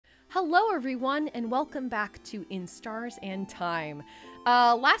Hello everyone and welcome back to In Stars and Time.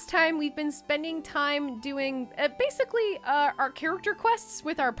 Last time we've been spending time doing basically our character quests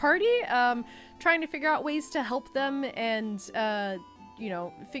with our party, trying to figure out ways to help them and you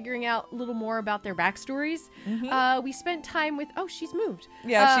know, figuring out a little more about their backstories. We spent time with, oh, she's moved.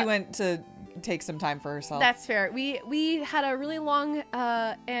 Yeah, she went to take some time for herself. That's fair. We had a really long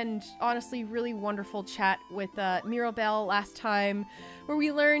and honestly really wonderful chat with Mirabelle last time, where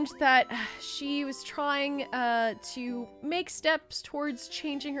we learned that she was trying to make steps towards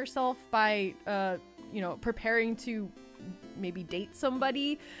changing herself by you know, preparing to maybe date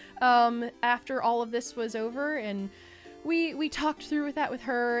somebody after all of this was over, and we talked through that with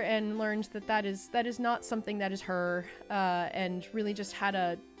her and learned that that is not something that is her, and really just had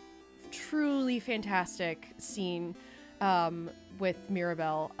a truly fantastic scene with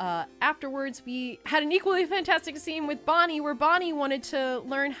Mirabelle. Afterwards, we had an equally fantastic scene with Bonnie, where Bonnie wanted to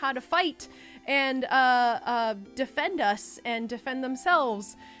learn how to fight and defend us and defend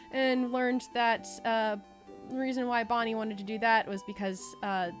themselves, and learned that the reason why Bonnie wanted to do that was because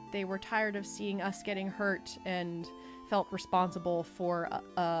they were tired of seeing us getting hurt and felt responsible for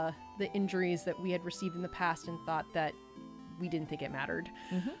the injuries that we had received in the past, and thought that we didn't think it mattered.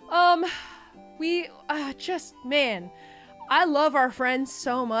 We just, man, I love our friends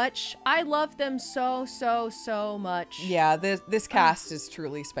so much. I love them so much. Yeah, this cast is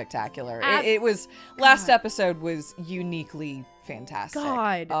truly spectacular. It was, last episode was uniquely fantastic.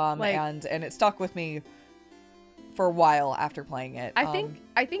 God, and it stuck with me for a while after playing it.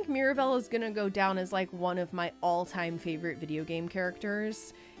 I think Mirabelle is gonna go down as like one of my all-time favorite video game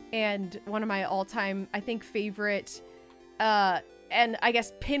characters, and one of my all-time, I think, favorite and I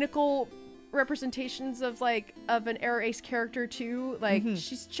guess pinnacle representations of like an Air Ace character too. Like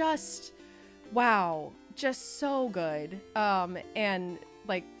she's just, wow, just so good. And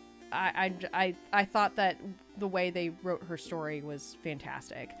like I thought that the way they wrote her story was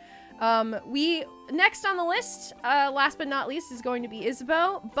fantastic. We next on the list, last but not least, is going to be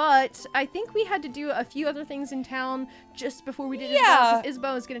Isabeau, but I think we had to do a few other things in town just before we did Isabeau, because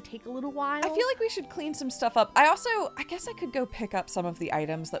Isabeau is going to take a little while. I feel like we should clean some stuff up. I guess I could go pick up some of the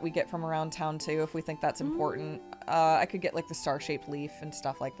items that we get from around town too, if we think that's important. I could get like the star-shaped leaf and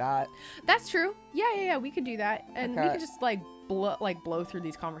stuff like that. That's true. Yeah, we could do that, and we could just like blow through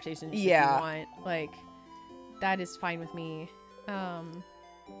these conversations if you want. Like, that is fine with me.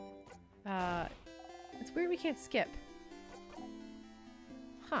 It's weird we can't skip.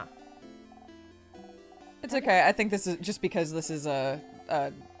 Huh. It's okay. I think this is just because this is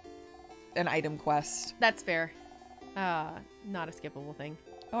an item quest. That's fair. Not a skippable thing.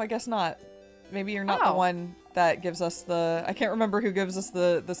 Oh, I guess not. Maybe you're not the one that gives us the... I can't remember who gives us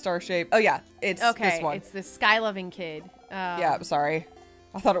the star shape. Oh yeah, it's this one. It's the sky-loving kid. Yeah, I'm sorry.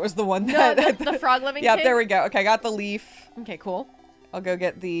 I thought it was the one that... No, the frog-loving kid? Yeah, there we go. Okay, I got the leaf. Okay, cool. I'll go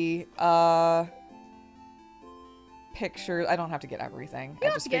get the picture. I don't have to get everything.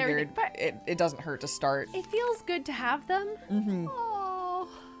 I just figured it doesn't hurt to start. It feels good to have them. Oh.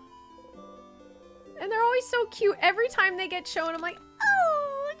 And they're always so cute. Every time they get shown, I'm like,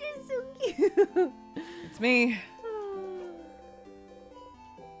 oh, they're so cute. It's me.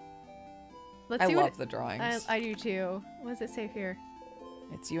 Let's I see love the drawings. I do too. What does it say here?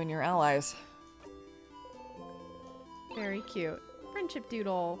 It's you and your allies. Very cute. Friendship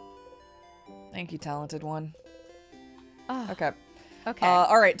doodle. Thank you, talented one. Oh, okay. Okay.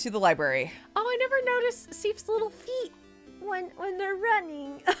 All right, to the library. Oh, I never noticed Seif's little feet when they're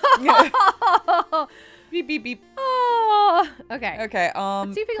running. Beep beep beep. Oh. Okay. Okay.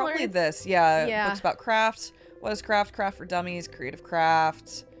 Let's see if we can probably learn. this. Yeah. Books about craft. What is craft? Craft for dummies. Creative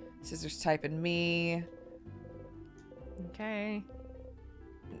craft. Scissors type and me. Okay.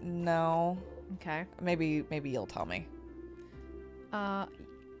 No. Okay. Maybe you'll tell me.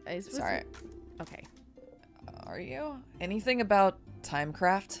 Sorry. Okay. Are you? Anything about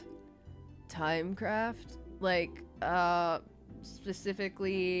timecraft? Timecraft? Like,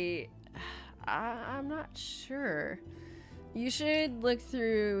 specifically, I'm not sure. You should look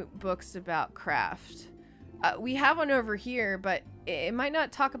through books about craft. We have one over here, but it might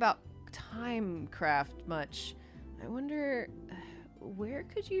not talk about timecraft much. I wonder, where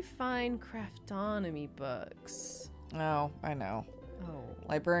could you find craftonomy books? Oh, I know. Oh.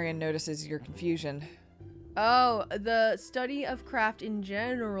 Librarian notices your confusion. Oh, the study of craft in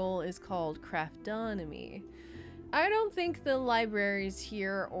general is called craftonomy. I don't think the libraries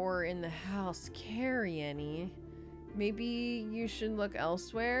here or in the house carry any. Maybe you should look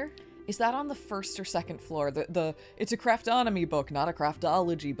elsewhere? Is that on the first or second floor? It's a craftonomy book, not a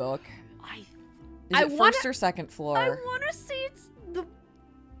craftology book. Is it first or second floor? I want to say it's the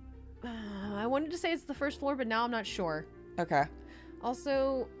I wanted to say it's the first floor, but now I'm not sure. Okay.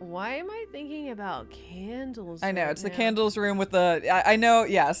 Also, why am I thinking about candles? I know, right it's now? the candles room with the... I know,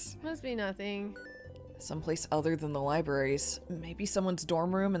 yes. Must be nothing. Someplace other than the libraries. Maybe someone's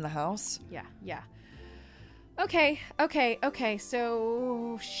dorm room in the house? Yeah. Okay,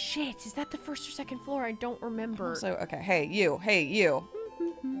 so... Shit, is that the first or second floor? I don't remember. So, okay, hey, you.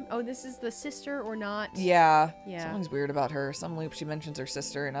 Oh, this is the sister or not? Yeah. Yeah. Something's weird about her. Some loop she mentions her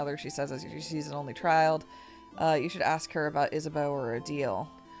sister, and others she says she's an only child. You should ask her about Isabeau or Odile.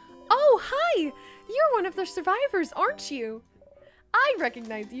 Oh, hi! You're one of the survivors, aren't you? I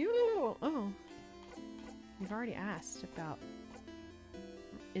recognize you. Oh. We've already asked about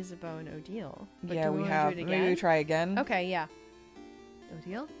Isabeau and Odile. But Yeah, do we wanna have. do it Maybe we again? try again. Okay, yeah.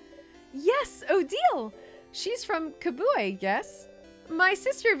 Odile? Yes, Odile! She's from Kabue, yes? My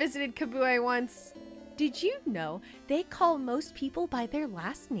sister visited Kabue once. Did you know they call most people by their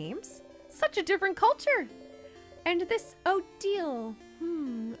last names? Such a different culture. And this Odile,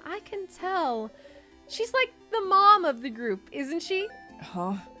 I can tell. She's like the mom of the group, isn't she?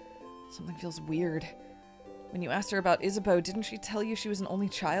 Huh? Something feels weird. When you asked her about Isabeau, didn't she tell you she was an only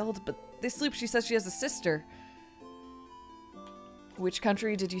child? But this loop, she says she has a sister. Which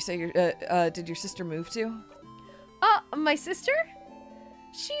country did you say did your sister move to? My sister?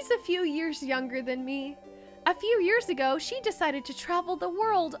 She's a few years younger than me. A few years ago, she decided to travel the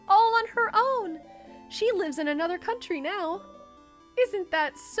world all on her own. She lives in another country now. Isn't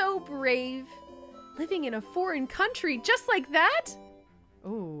that so brave? Living in a foreign country just like that?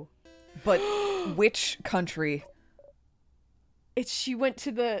 Ooh. But which country? She went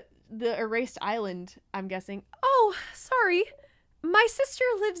to the erased island, I'm guessing. Oh, sorry. My sister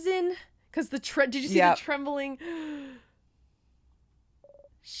lives in... Because did you see the trembling?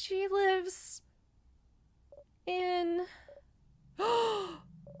 She lives in...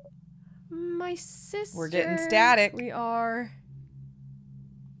 My sister... We're getting static. We are...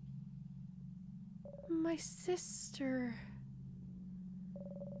 My sister...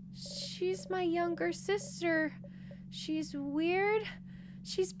 She's my younger sister. She's weird.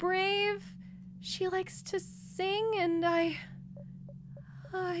 She's brave. She likes to sing, and I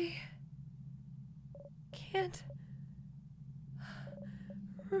can't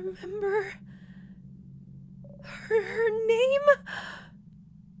remember her name.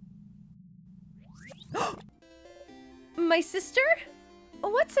 My sister?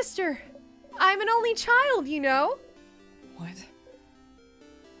 What sister? I'm an only child, you know. What?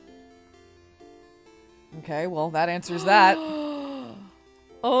 Okay, well, that answers that.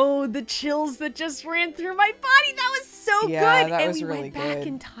 Oh, the chills that just ran through my body. That was so good. That and was we really went back good.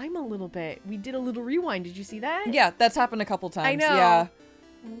 in time a little bit. We did a little rewind. Did you see that? Yeah, that's happened a couple times. I know. Yeah.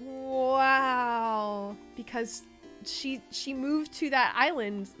 Wow. Because she moved to that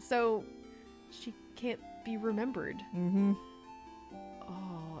island, so she can't be remembered. Mm-hmm.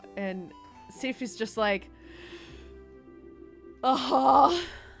 Oh, and Sif is just like, oh.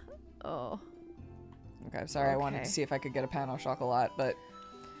 Okay, sorry, I wanted to see if I could get a pan au chocolat, but...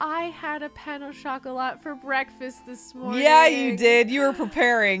 I had a pan au chocolat for breakfast this morning. Yeah, you did. You were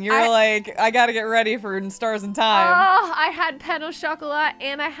preparing. You were like, I gotta get ready for Stars in Time. Oh, I had pan au chocolat,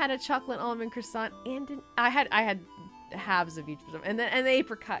 and I had a chocolate almond croissant, and I had halves of each of them, and then an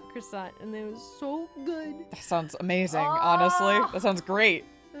apricot croissant, and it was so good. That sounds amazing, honestly. That sounds great.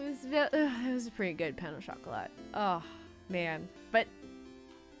 It was a pretty good pan au chocolat. Oh, man. But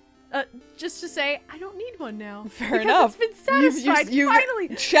just to say, I don't need one now. Fair enough. It's been satisfied, finally.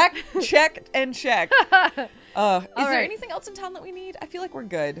 Check, and check. Is there right. anything else in town that we need? I feel like we're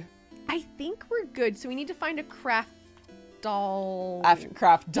good. I think we're good. So we need to find a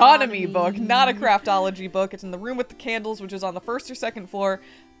Craftonomy book, not a craftology book. It's in the room with the candles, which is on the first or second floor.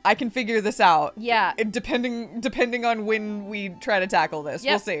 I can figure this out. Yeah. Depending on when we try to tackle this.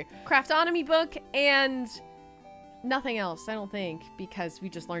 Yep. We'll see. Craftonomy book and nothing else, I don't think, because we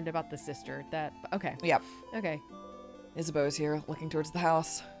just learned about the sister. Okay. Yep. Okay. Isabeau's here, looking towards the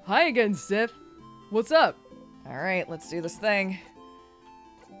house. Hi again, Sif. What's up? All right, let's do this thing.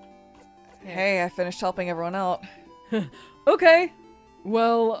 Hey, I finished helping everyone out. Okay.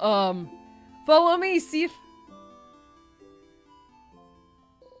 Well, follow me, Sif.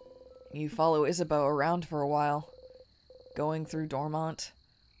 You follow Isabeau around for a while, going through Dormont,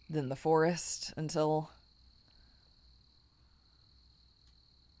 then the forest, until...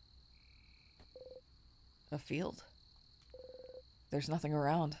 a field. There's nothing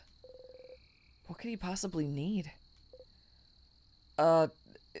around. What could he possibly need?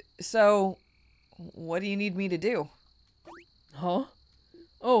 So, what do you need me to do? Huh?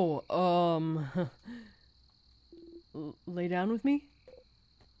 Oh, lay down with me?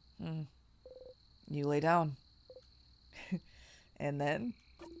 You lay down. And then?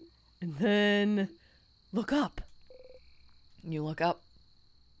 And then look up. You look up.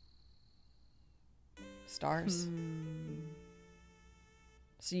 Stars.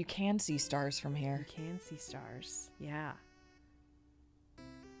 So you can see stars from here. You can see stars. Yeah.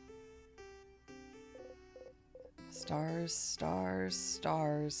 Stars, stars,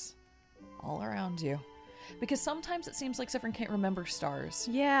 stars. All around you. Because sometimes it seems like Zephyrin can't remember stars.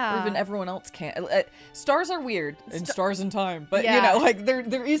 Yeah. Or even everyone else can't. Stars are weird. And stars in time. But, yeah. you know, like,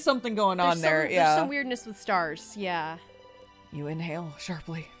 there is something going on there. Yeah. There's some weirdness with stars. Yeah. You inhale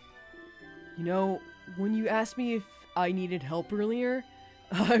sharply. You know, when you asked me if I needed help earlier,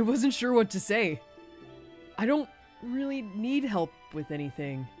 I wasn't sure what to say. I don't really need help with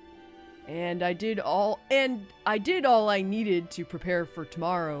anything. And I did all I needed to prepare for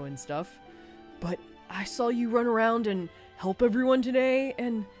tomorrow and stuff. But I saw you run around and help everyone today,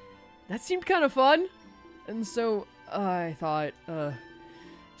 and that seemed kind of fun. And so I thought,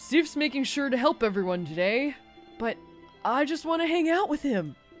 Steve's making sure to help everyone today, but I just want to hang out with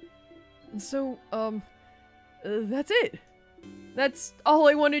him. And so, that's it. That's all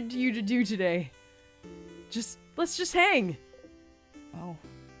I wanted you to do today. Let's just hang. Oh.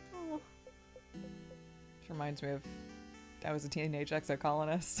 Which reminds me of I was a teenage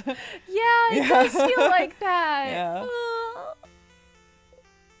exocolonist. Yeah, it does feel like that. Yeah.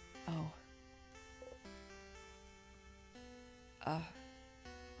 Oh.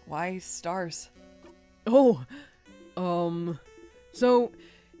 Why stars? Oh. So,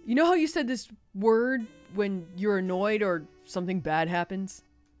 you know how you said this word when you're annoyed or something bad happens?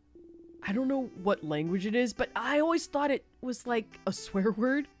 I don't know what language it is, but I always thought it was like a swear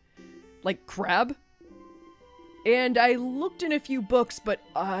word. Like crab. And I looked in a few books, but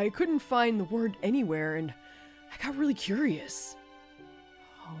I couldn't find the word anywhere, and I got really curious.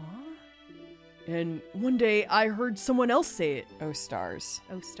 Huh? And one day I heard someone else say it. Oh, stars.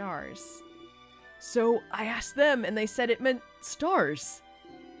 Oh, stars. So I asked them, and they said it meant stars.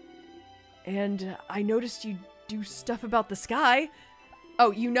 And I noticed you do stuff about the sky.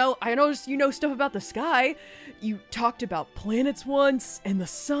 Oh, I noticed you know stuff about the sky. You talked about planets once, and the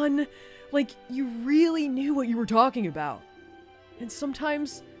sun. Like, you really knew what you were talking about. And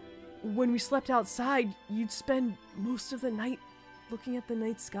sometimes, when we slept outside, you'd spend most of the night looking at the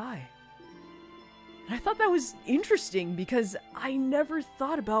night sky. And I thought that was interesting, because I never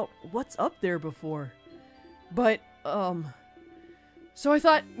thought about what's up there before. But, so I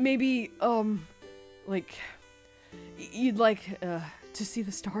thought maybe, you'd like, to see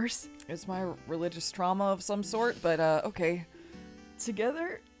the stars? It's my religious trauma of some sort, but, okay.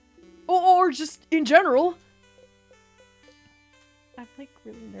 Together? Or just in general. I'm like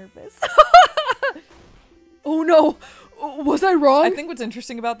really nervous. Oh no! Was I wrong? I think what's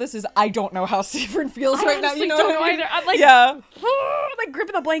interesting about this is I don't know how Zephyrin feels right now. You know don't what I mean? either. I'm like, yeah. Like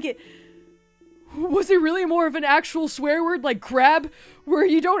gripping the blanket. Was it really more of an actual swear word like crab, where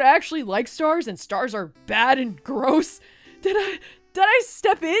you don't actually like stars and stars are bad and gross? Did I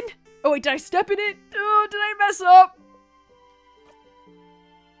step in? Oh wait, did I step in it? Oh, did I mess up?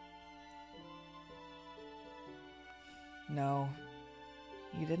 No,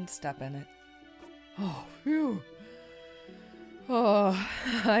 you didn't step in it. Oh, phew. Oh,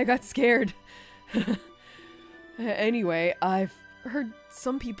 I got scared. Anyway, I've heard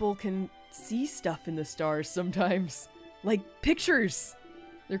some people can see stuff in the stars sometimes. Like pictures.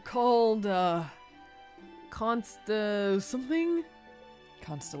 They're called, something?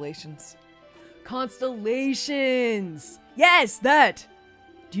 Constellations. Constellations! Yes, that!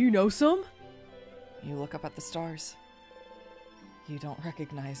 Do you know some? You look up at the stars. You don't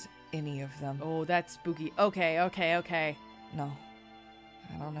recognize any of them. Oh, that's spooky. Okay. No,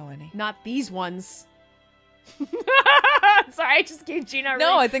 I don't know any. Not these ones. Sorry, I just gave Gina a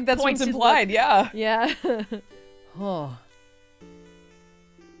No, really I think that's what's pointed implied, look. yeah. Yeah. Oh.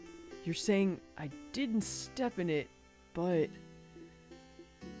 You're saying I didn't step in it, but...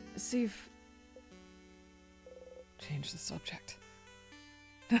 See if... Change the subject.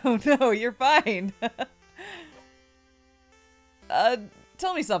 No, you're fine.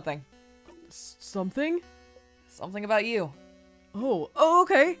 Tell me something. Something? Something about you. Oh,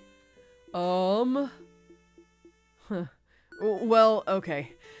 okay. Huh. Well,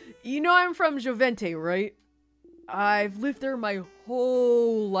 okay. You know I'm from Jovente, right? I've lived there my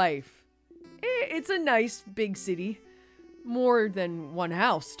whole life. It's a nice big city. More than one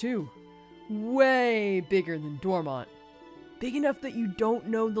house, too. Way bigger than Dormont. Big enough that you don't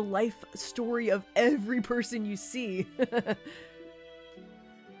know the life story of every person you see.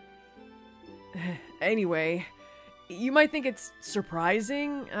 Anyway, you might think it's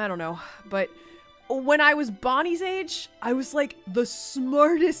surprising, I don't know, but when I was Bonnie's age, I was like the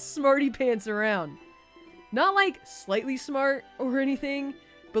smartest smarty pants around. Not like slightly smart or anything,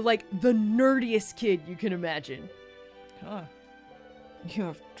 but like the nerdiest kid you can imagine. Huh. You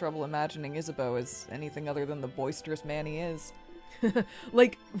have trouble imagining Isabeau as anything other than the boisterous man he is.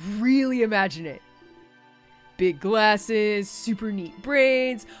 Like, really imagine it. Big glasses, super neat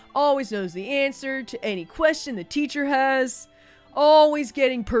braids, always knows the answer to any question the teacher has, always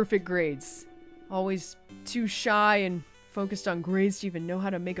getting perfect grades. Always too shy and focused on grades to even know how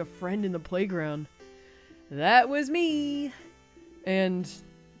to make a friend in the playground. That was me. And,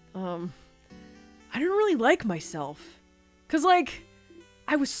 I didn't really like myself. 'Cause, like,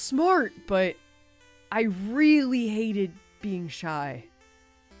 I was smart, but I really hated being shy.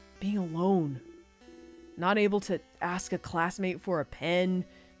 Being alone. Not able to ask a classmate for a pen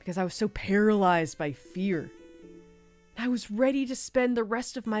because I was so paralyzed by fear. I was ready to spend the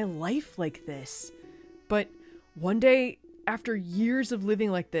rest of my life like this. But one day, after years of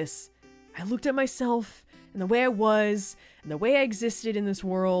living like this, I looked at myself and the way I was and the way I existed in this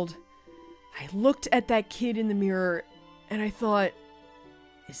world. I looked at that kid in the mirror and I thought,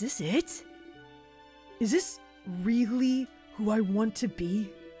 is this it? Is this really who I want to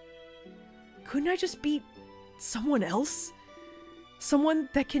be? Couldn't I just be someone else? Someone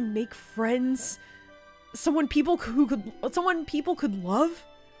that can make friends? Someone people could love?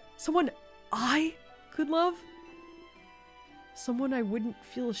 Someone I could love? Someone I wouldn't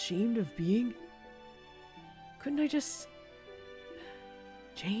feel ashamed of being? Couldn't I just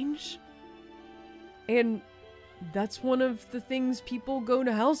change? And that's one of the things people go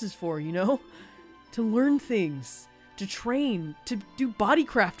to houses for, you know? To learn things, to train, to do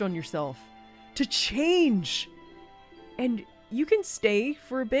bodycraft on yourself, to change. And you can stay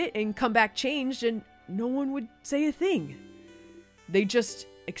for a bit and come back changed and no one would say a thing. They just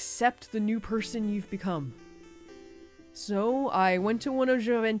accept the new person you've become. So I went to one of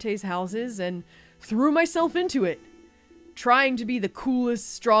Jovente's houses and threw myself into it, trying to be the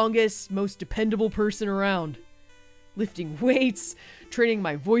coolest, strongest, most dependable person around. Lifting weights, training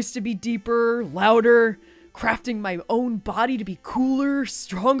my voice to be deeper, louder, crafting my own body to be cooler,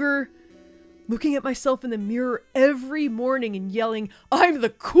 stronger. Looking at myself in the mirror every morning and yelling, "I'm the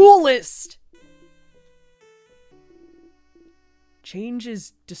coolest!" Change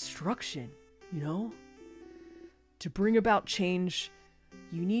is destruction, you know? To bring about change,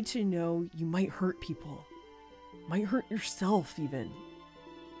 you need to know you might hurt people. Might hurt yourself, even.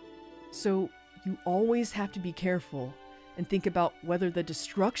 So, you always have to be careful and think about whether the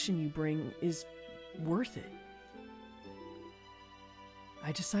destruction you bring is worth it.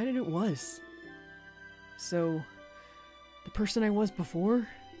 I decided it was. So, the person I was before,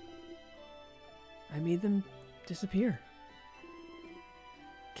 I made them disappear.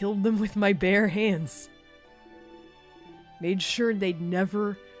 Killed them with my bare hands. Made sure they'd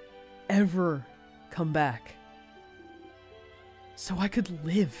never, ever come back. So I could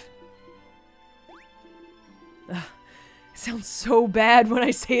live. It sounds so bad when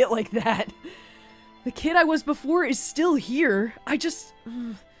I say it like that. The kid I was before is still here. I just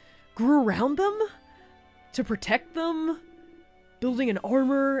grew around them to protect them, building an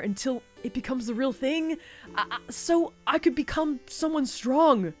armor until it becomes the real thing, so I could become someone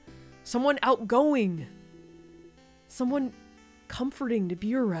strong, someone outgoing, someone comforting to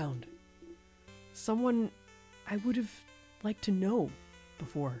be around, someone I would have liked to know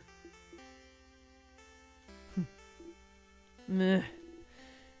before. Meh.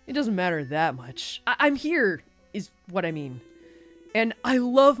 It doesn't matter that much. I'm here, is what I mean. And I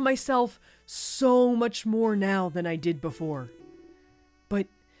love myself so much more now than I did before. But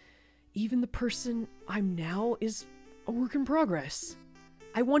even the person I'm now is a work in progress.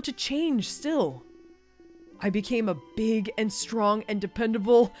 I want to change still. I became a big and strong and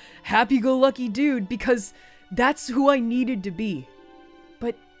dependable, happy-go-lucky dude because that's who I needed to be.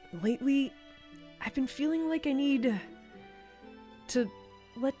 But lately, I've been feeling like I need to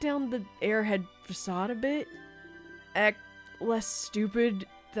let down the airhead facade a bit, act less stupid,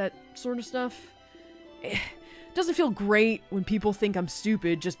 that sort of stuff. It doesn't feel great when people think I'm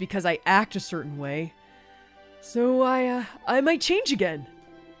stupid just because I act a certain way. So I might change again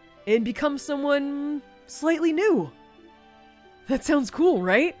and become someone slightly new. That sounds cool,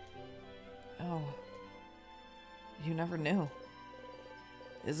 right? Oh, you never knew.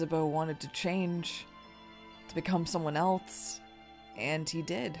 Isabeau wanted to change, to become someone else. And he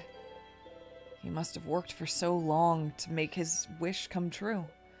did. He must have worked for so long to make his wish come true.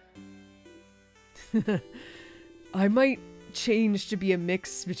 I might change to be a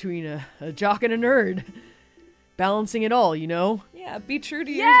mix between a jock and a nerd. balancing it all, you know? Yeah, be true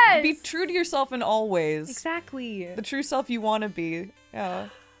to Yes! be true to yourself in all ways. Exactly. The true self you want to be. Yeah.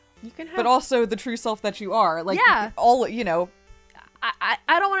 You can have... But also the true self that you are. Like, Yeah. all, you know. I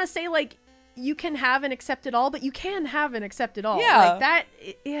don't want to say, like, you can have and accept it all, but you can have and accept it all. Yeah. Like, that,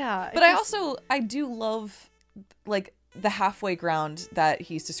 yeah. But I do love, like, the halfway ground that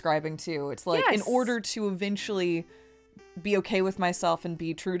he's describing, too. It's like, Yes. in order to eventually be okay with myself and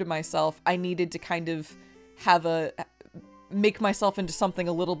be true to myself, I needed to kind of make myself into something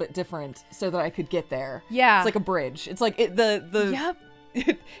a little bit different so that I could get there. Yeah. It's like a bridge. It's like, Yep.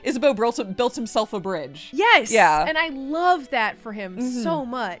 Isabeau built himself a bridge. Yes. Yeah. And I love that for him so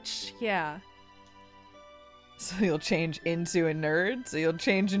much. Yeah. So you'll change into a nerd. So you'll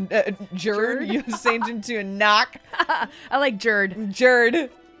change in Jerd. You'll change into a knock. I like Jerd. Jerd.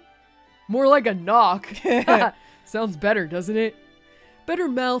 More like a knock. Sounds better, doesn't it? Better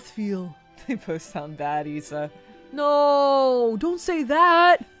mouthfeel. They both sound bad, Issa. No, don't say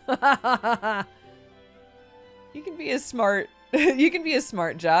that. You can be a smart. You can be a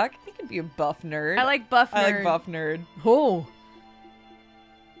smart jock. You can be a buff nerd. I like buff nerd. I like buff nerd. Oh.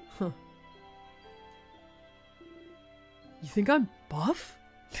 Huh. You think I'm buff?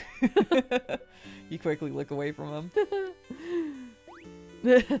 You quickly look away from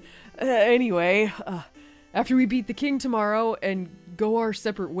him. Anyway, after we beat the king tomorrow and go our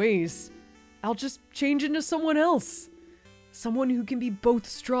separate ways, I'll just change into someone else. Someone who can be both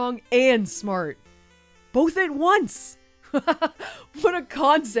strong and smart. Both at once. What a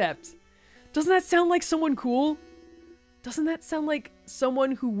concept. Doesn't that sound like someone cool? Doesn't that sound like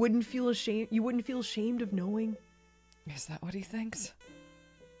someone who wouldn't feel ashamed? You wouldn't feel ashamed of knowing? Is that what he thinks?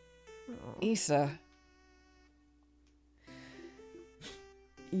 Oh. Issa.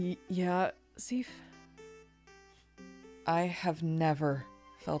 Yeah, Sif? I have never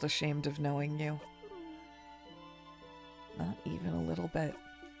felt ashamed of knowing you. Not even a little bit.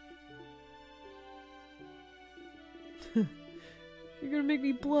 You're gonna make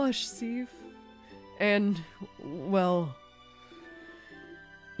me blush, Sif. And, well...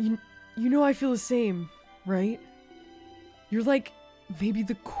 You know I feel the same, right? You're like, maybe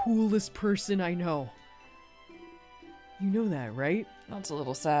the coolest person I know. You know that, right? That's a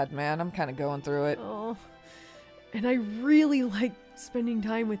little sad, man. I'm kind of going through it. Oh, and I really like spending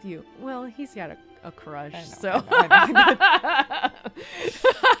time with you. Well, he's got a crush, I know.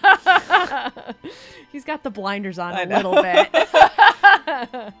 He's got the blinders on I a know. little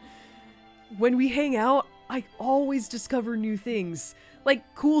bit. When we hang out, I always discover new things,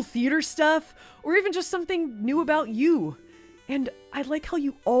 like cool theater stuff, or even just something new about you. And I like how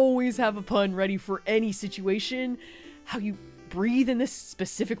you always have a pun ready for any situation, how you breathe in this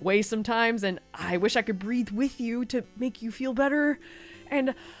specific way sometimes, and I wish I could breathe with you to make you feel better.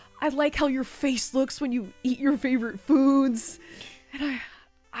 And I like how your face looks when you eat your favorite foods. And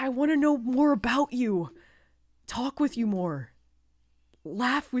I want to know more about you. Talk with you more.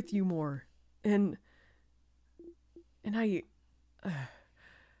 Laugh with you more. And I...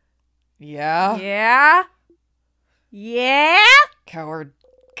 Yeah? Yeah? Yeah? Coward.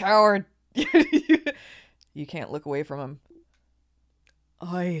 Coward. You can't look away from him.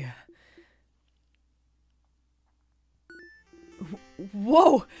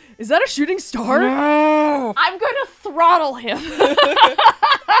 Whoa! Is that a shooting star? No! I'm gonna throttle him.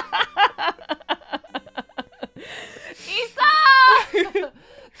 Isa!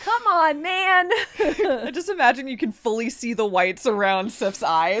 Come on, man. I just imagine you can fully see the whites around Sif's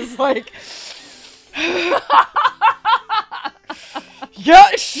eyes, like...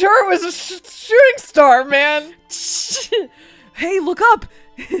 Yeah, sure, it was a shooting star, man! Hey, look up!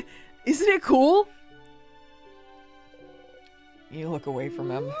 Isn't it cool? You look away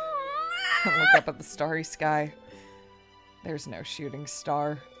from him. Look up at the starry sky. There's no shooting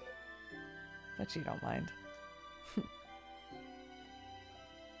star. But you don't mind.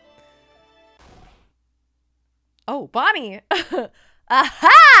 Oh, Bonnie!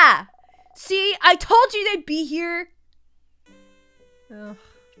 Aha! See, I told you they'd be here! Ugh,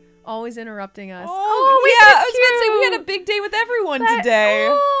 always interrupting us. Yeah, I was about to say we had a big day with everyone today.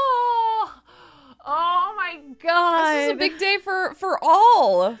 Oh my god. This is a big day for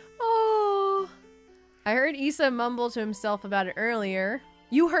all. Oh. I heard Issa mumble to himself about it earlier.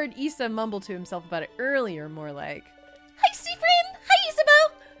 You heard Issa mumble to himself about it earlier, more like. Hi, Seafrin! Hi,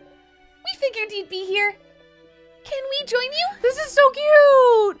 Isabeau! We figured you'd be here. Can we join you? This is so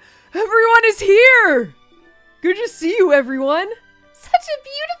cute! Everyone is here! Good to see you, everyone! Such a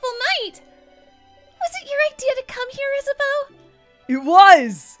beautiful night! Was it your idea to come here, Isabeau? It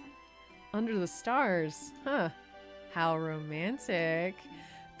was! Under the stars. Huh. How romantic.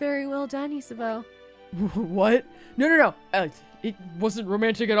 Very well done, Isabeau. What? No. It wasn't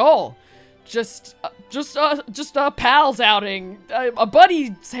romantic at all. Just a pals outing, a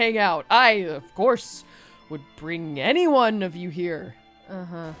buddies hangout. I, of course, would bring any one of you here.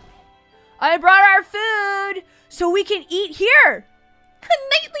 I brought our food so we can eat here. A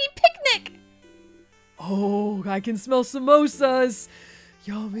nightly picnic! Oh, I can smell samosas.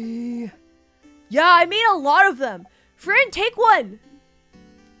 Yummy. Yeah, I made a lot of them. Friend, take one.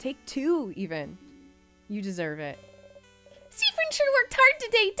 Take two, even. You deserve it. Seafriend sure worked hard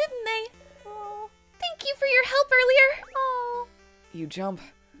today, didn't they? Oh, thank you for your help earlier. Oh. You jump.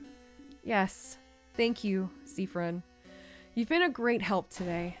 Yes. Thank you, Seafriend. You've been a great help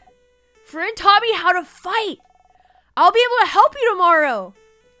today. Friend taught me how to fight. I'll be able to help you tomorrow.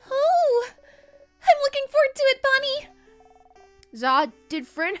 Oh, I'm looking forward to it, Bonnie. Zod, did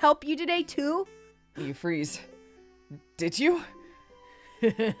Friend help you today too? You freeze. Did you?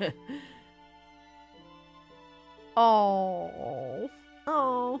 Oh.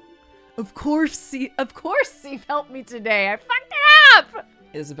 Of course, Steve helped me today. I fucked it up.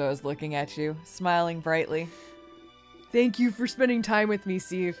 Isabeau's looking at you, smiling brightly. Thank you for spending time with me,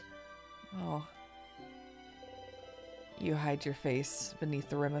 Steve. Oh. You hide your face beneath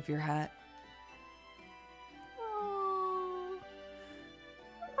the rim of your hat.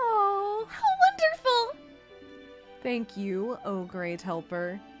 Oh, how wonderful. Thank you, oh great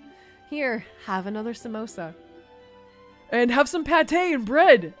helper. Here, have another samosa. And have some pate and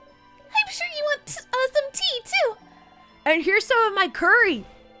bread. I'm sure you want some tea, too. And here's some of my curry.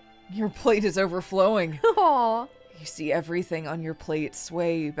 Your plate is overflowing. Aw. You see everything on your plate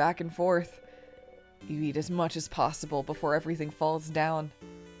sway back and forth. You eat as much as possible before everything falls down.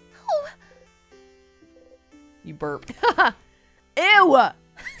 Oh. You burp. Ew.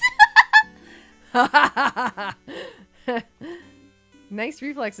 Nice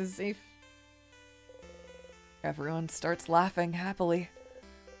reflexes, Safe. Everyone starts laughing happily.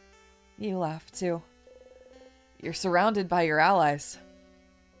 You laugh too. You're surrounded by your allies.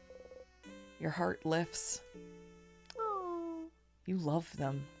 Your heart lifts. Oh. You love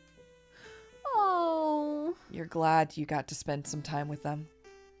them. Oh. You're glad you got to spend some time with them.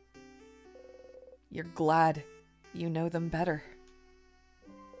 You're glad you know them better.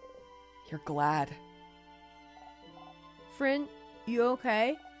 You're glad. Friend, you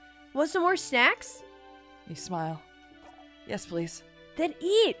okay? Want some more snacks? You smile. Yes, please. Then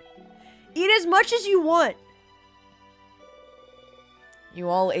eat. Eat as much as you want. You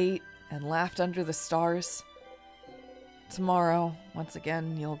all ate and laughed under the stars. Tomorrow, once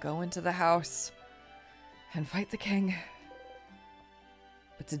again, you'll go into the house and fight the king.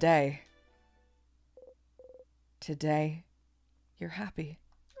 But today, you're happy.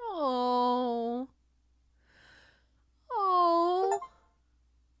 Oh.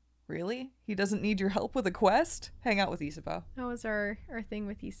 Really? He doesn't need your help with a quest? Hang out with Isabeau. That was our thing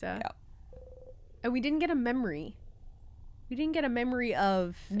with Issa. Yeah. And we didn't get a memory. We didn't get a memory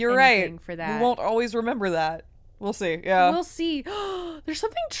of You're anything right. for that. We won't always remember that. We'll see. Yeah. We'll see. There's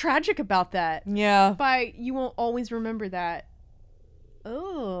something tragic about that. Yeah. By you won't always remember that.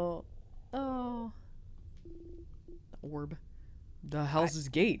 Oh. Orb. The hell's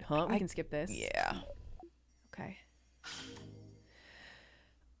gate, huh? We can skip this. Yeah. Okay.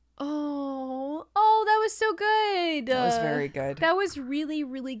 Oh, that was so good. That was very good. That was really,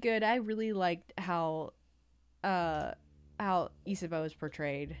 really good. I really liked how Isabeau was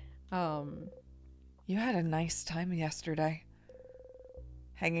portrayed. You had a nice time yesterday.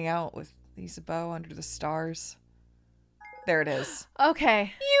 Hanging out with Isabeau under the stars. There it is.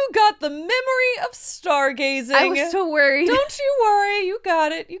 Okay. You got the memory of stargazing. I was so worried. Don't you worry. You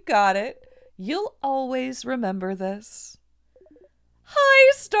got it. You got it. You'll always remember this.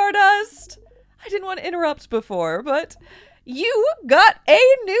 Hi, Stardust. I didn't want to interrupt before, but you got a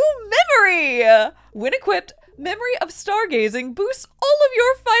new memory. When equipped, Memory of Stargazing boosts all of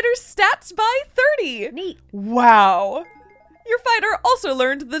your fighter's stats by 30. Neat. Wow. Your fighter also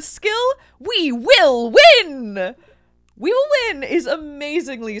learned the skill, We Will Win. We Will Win is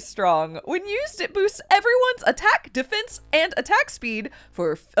amazingly strong. When used, it boosts everyone's attack, defense, and attack speed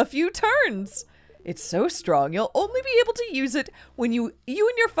for a few turns. It's so strong, you'll only be able to use it when you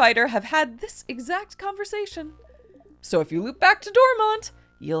and your fighter have had this exact conversation. So if you loop back to Dormont,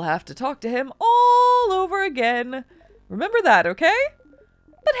 you'll have to talk to him all over again. Remember that, okay?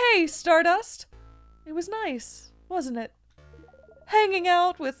 But hey, Stardust, it was nice, wasn't it? Hanging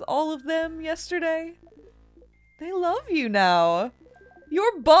out with all of them yesterday. They love you now.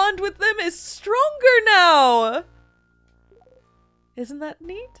 Your bond with them is stronger now. Isn't that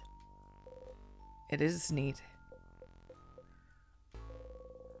neat? It is neat.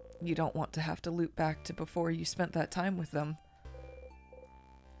 you don't want to have to loop back to before you spent that time with them.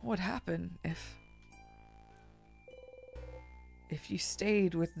 What would happen if you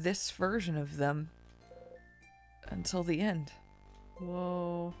stayed with this version of them until the end?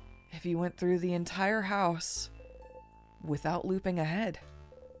 Whoa. If you went through the entire house without looping ahead,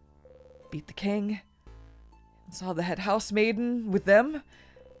 beat the king, and saw the head house maiden with them,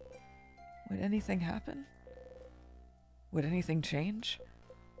 would anything happen? Would anything change?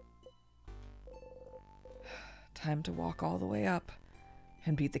 Time to walk all the way up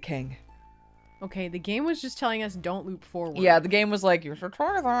and beat the king. Okay, the game was just telling us don't loop forward. Yeah, the game was like, you should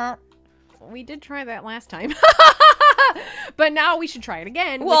try that. We did try that last time. But now we should try it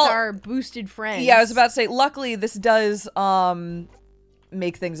again with our boosted friends. Yeah, I was about to say, luckily this does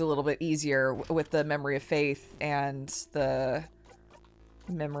make things a little bit easier with the memory of faith and the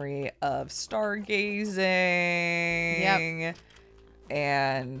memory of stargazing. Yep.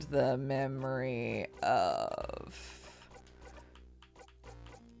 And the memory of...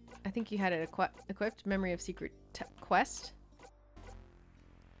 I think you had it equipped. Memory of secret quest.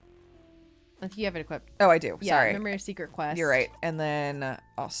 I think you have it equipped. Oh, I do. Yeah, Sorry. memory of secret quest. You're right. And then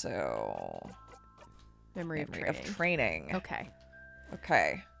also... Memory of training. Okay.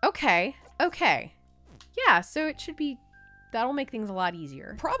 Okay. Okay. Okay. Yeah, so it should be... That'll make things a lot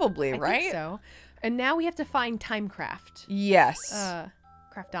easier. Probably, I right? think so. And now we have to find timecraft. Yes.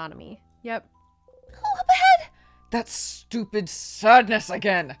 Craftonomy. Yep. Oh, up ahead! That stupid sadness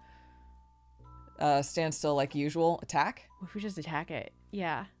again! Stand still like usual. Attack? What if we just attack it?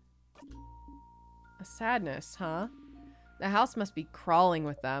 Yeah. A sadness, huh? The house must be crawling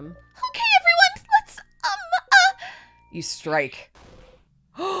with them. Okay, everyone, let's, You strike.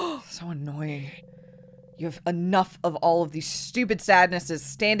 So annoying. You have enough of all of these stupid sadnesses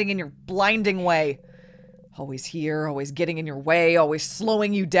standing in your blinding way. Always here, always getting in your way, always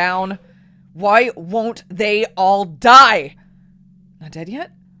slowing you down. Why won't they all die? Not dead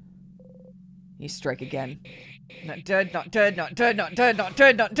yet? You strike again. Not dead, not dead, not dead, not dead, not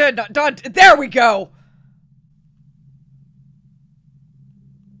dead, not dead, not dead. There we go!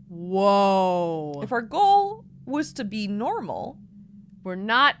 Whoa. If our goal was to be normal, We're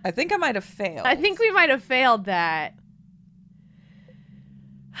not... I think I might have failed. I think we might have failed that.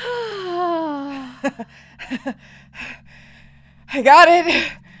 I got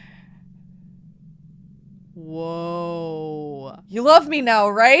it! Whoa. You love me now,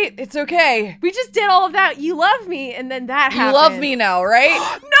 right? It's okay. We just did all of that. You love me, and then that happened. You love me now,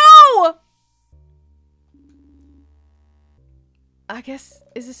 right? No! I guess,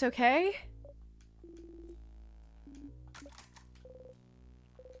 is this okay?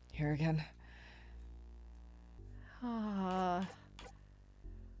 Here again. Ah.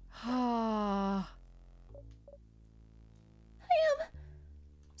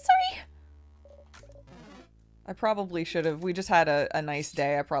 sorry. I probably should have. We just had a nice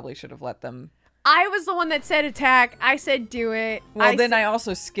day. I probably should have let them. I was the one that said attack. I said do it. Well, then I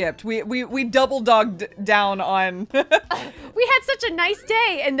also skipped. We double dogged down on. We had such a nice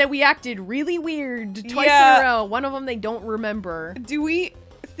day, and then we acted really weird twice in Yeah. a row. One of them they don't remember. Do we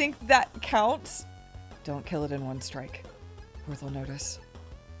think that counts? Don't kill it in one strike, or they'll notice.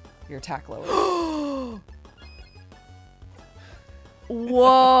 Your attack lower.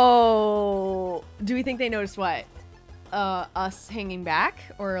 Whoa. Do we think they noticed what? Us hanging back?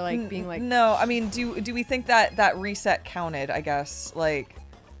 Or like being like... No, I mean, do we think that reset counted, I guess? Like...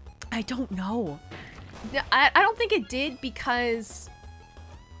 I don't know. I don't think it did because...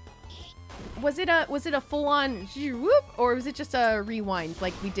 Was it a full-on whoop? Or was it just a rewind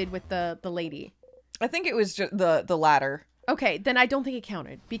like we did with the lady? I think it was just the latter. Okay, then I don't think it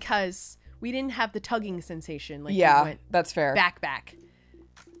counted because we didn't have the tugging sensation. Like Yeah, we went that's fair. back.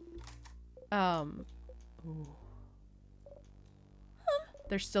 Ooh.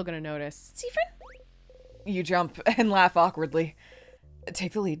 They're still gonna notice. Seafrin? You jump and laugh awkwardly.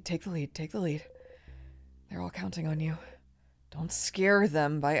 Take the lead, take the lead, take the lead. They're all counting on you. Don't scare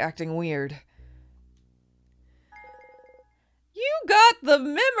them by acting weird. You got the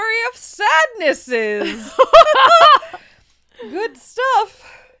memory of sadnesses! Good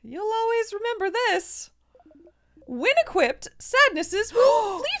stuff. You'll always remember this. When equipped, sadnesses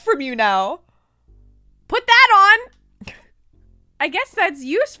will flee from you now. Put that on! I guess that's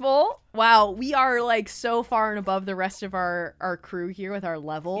useful. Wow, we are like so far and above the rest of our crew here with our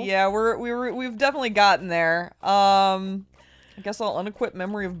level. Yeah, we've definitely gotten there. I guess I'll unequip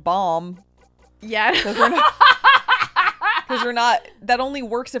memory of bomb. Yeah. Because we're not, that only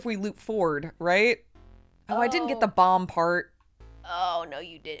works if we loop forward, right? Oh, I didn't get the bomb part. Oh, no,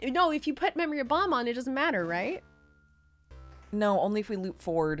 you did. No, if you put memory of bomb on, it doesn't matter, right? No, only if we loop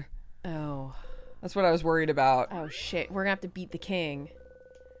forward. Oh. That's what I was worried about. Oh shit, we're gonna have to beat the king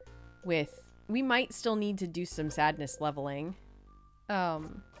with... We might still need to do some sadness leveling.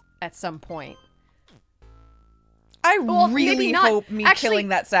 At some point. I maybe really not. hope me Actually- killing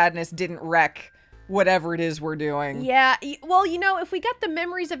that sadness didn't wreck whatever it is we're doing. Yeah, well, you know, if we got the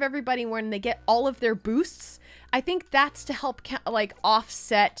memories of everybody when they get all of their boosts, I think that's to help, like,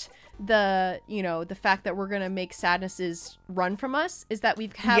 offset the, you know, the fact that we're gonna make sadnesses run from us, is that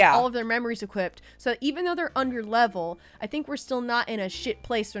we've have all of their memories equipped, so even though they're under level, I think we're still not in a shit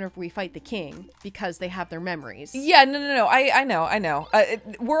place whenever we fight the king, because they have their memories. Yeah, no. I know.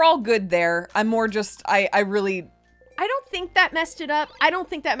 We're all good there. I'm more just, I don't think that messed it up.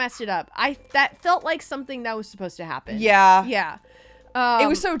 That felt like something that was supposed to happen. Yeah. Yeah. It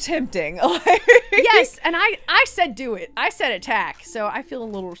was so tempting. Yes, and I said do it. I said attack, so I feel a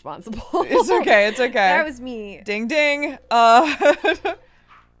little responsible. It's okay. That was me. Ding ding.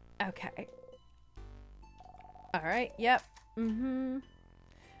 Okay. All right. Yep. Mm-hmm.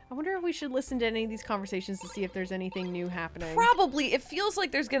 I wonder if we should listen to any of these conversations to see if there's anything new happening. Probably. It feels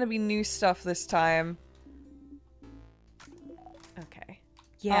like there's gonna be new stuff this time. Okay.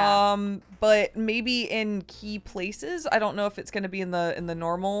 Yeah. But maybe in key places. I don't know if it's gonna be in the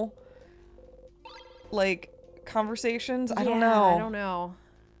normal, like, conversations. I don't know. I don't know.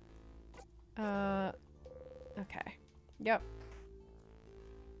 Okay. Yep.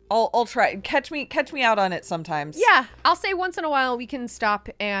 I'll try. Catch me out on it sometimes. Yeah, I'll say once in a while we can stop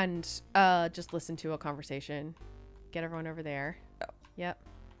and just listen to a conversation. Get everyone over there. Oh. Yep.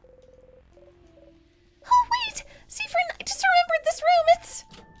 Oh, wait! Seafrin, I just remembered this room. It's...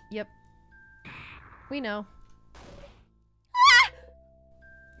 Yep. We know.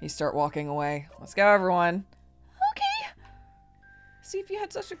 You start walking away. Let's go, everyone. Okay. See if you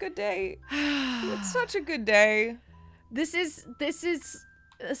had such a good day. You had such a good day. This is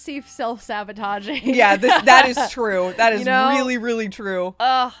Sif self-sabotaging. Yeah, that is true. That is You know? really, really true.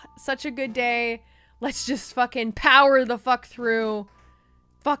 Ugh, such a good day. Let's just fucking power the fuck through.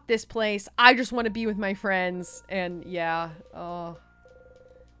 Fuck this place. I just want to be with my friends. And yeah, oh.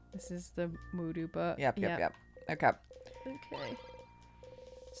 This is the Moodooba. Yep. Okay. Okay.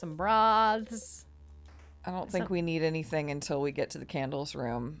 Some broths. I don't think we need anything until we get to the candles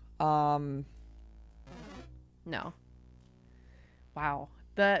room. No. Wow.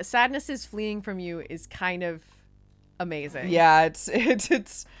 The sadness is fleeing from you is kind of amazing. Yeah, it's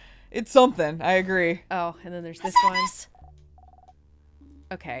something. I agree. Oh, and then there's this one.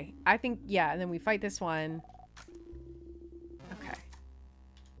 Okay. I think, yeah, and then we fight this one.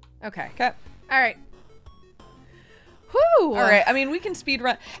 Okay. Okay. All right. Whew. All right. I mean, we can speed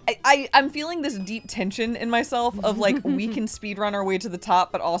run. I'm feeling this deep tension in myself of like we can speed run our way to the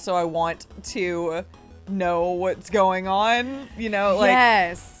top, but also I want to know what's going on. You know, like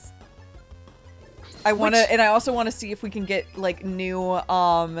yes. I want to, and I also want to see if we can get like new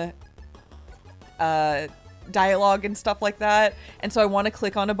dialogue and stuff like that. And so I want to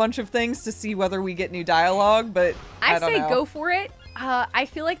click on a bunch of things to see whether we get new dialogue. But I don't say know. go for it. I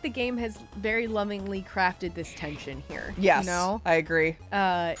feel like the game has very lovingly crafted this tension here. Yes, you know? I agree.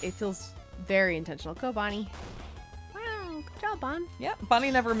 It feels very intentional. Go, Bonnie. Wow, good job, Bon. Yeah, Bonnie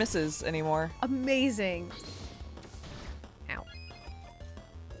never misses anymore. Amazing. Ow. I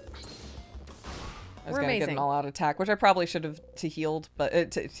was We're gonna get amazing. an all-out attack, which I probably should have to heal. But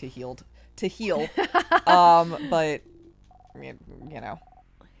but you know.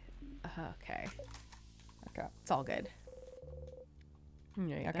 Okay. Okay. It's all good.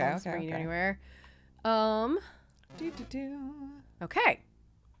 There you go. Okay, It's bringing you okay. anywhere. Okay.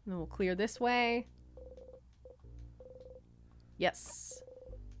 Then we'll clear this way. Yes.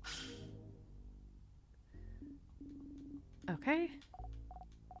 Okay.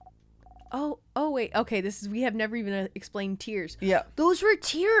 Oh, wait. Okay, we have never even explained tears. Yeah. Those were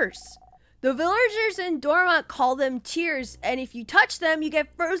tears. The villagers in Dormont call them tears, and if you touch them, you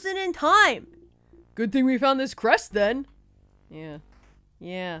get frozen in time. Good thing we found this crest then. Yeah.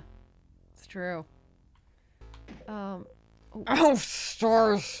 Yeah. It's true. Oh,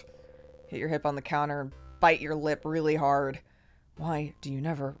 stars! Hit your hip on the counter and bite your lip really hard. Why do you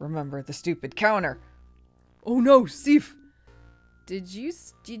never remember the stupid counter? Oh no, Sif! Do you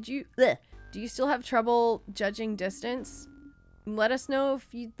still have trouble judging distance? Let us know if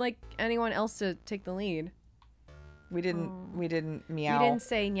you'd like anyone else to take the lead. We didn't meow. We didn't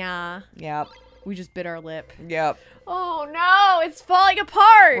say nya. Yep. We just bit our lip. Yep. Oh no, it's falling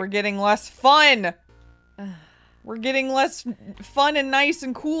apart! We're getting less fun! We're getting less fun and nice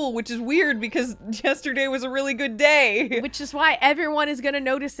and cool, which is weird because yesterday was a really good day. Which is why everyone is going to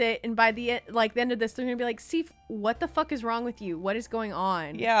notice it. And by the end, the end of this, they're going to be like, Sif, what the fuck is wrong with you? What is going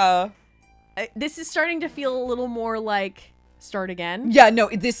on? Yeah. This is starting to feel a little more like start again. Yeah, no,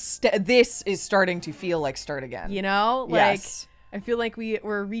 this is starting to feel like start again. You know? Like, yes. I feel like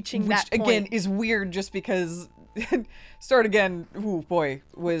we're reaching Which, that point. again, is weird just because start again, oh boy,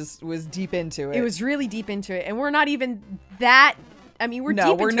 was deep into it. It was really deep into it. And we're not even that... I mean, we're deep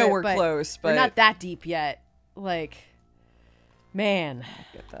into it. No, we're nowhere close, but... We're not that deep yet. Like, man.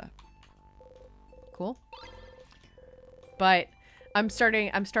 I get that. Cool. But I'm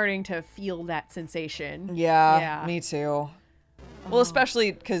starting to feel that sensation. Yeah. Me too. Well,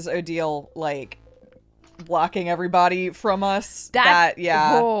 especially because Odile, like, blocking everybody from us.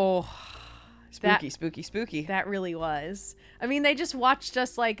 Yeah. Oh, Spooky. That really was. I mean, they just watched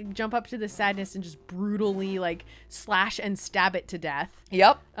us, like, jump up to the sadness and just brutally, like, slash and stab it to death.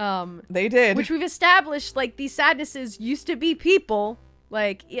 Yep. They did. Which we've established, like, these sadnesses used to be people.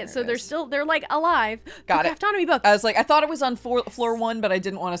 Like, yeah, so they're, like, alive. Got the it. Craftonomy book. I was like, I thought it was on floor 1, but I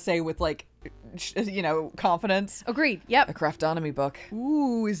didn't want to say with, like, you know, confidence. Agreed. Yep. A Craftonomy book.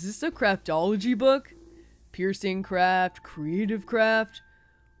 Ooh, is this a craftology book? Piercing craft, creative craft.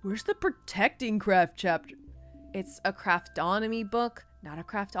 Where's the protecting craft chapter? It's a Craftonomy book, not a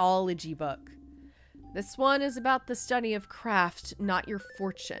craftology book. This one is about the study of craft, not your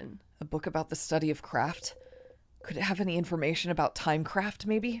fortune. A book about the study of craft? Could it have any information about timecraft,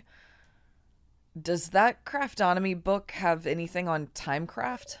 maybe? Does that Craftonomy book have anything on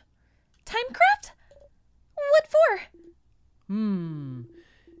timecraft? Timecraft? What for?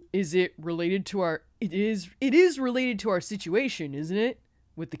 Is it related to our... It is related to our situation, isn't it?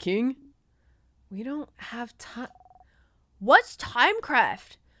 With the king? We don't have time. What's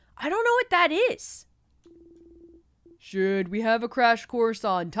timecraft? I don't know what that is. Should we have a crash course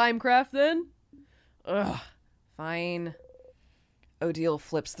on timecraft then? Ugh. Fine. Odile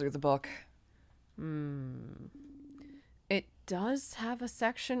flips through the book. It does have a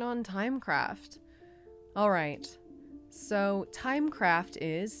section on timecraft. Alright. So, timecraft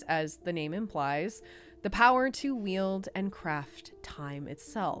is, as the name implies, the power to wield and craft time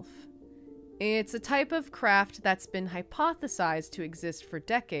itself. It's a type of craft that's been hypothesized to exist for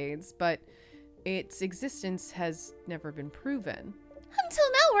decades, but its existence has never been proven. Until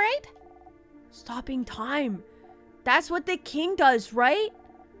now, right? Stopping time. That's what the king does, right?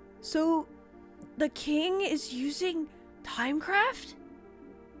 So, the king is using timecraft?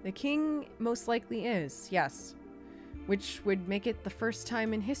 The king most likely is, yes. Which would make it the first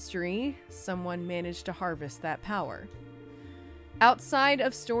time in history someone managed to harvest that power. Outside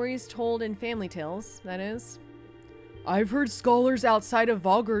of stories told in family tales, that is. I've heard scholars outside of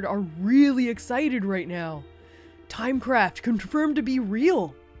Valgard are really excited right now. Timecraft confirmed to be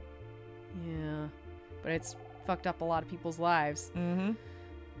real. Yeah, but it's fucked up a lot of people's lives.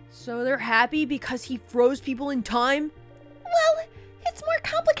 So they're happy because he froze people in time? Well, it's more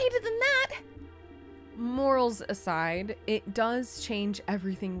complicated than that. Morals aside, it does change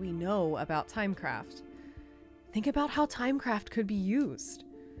everything we know about timecraft. Think about how timecraft could be used.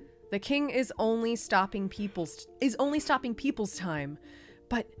 The king is only stopping people's time,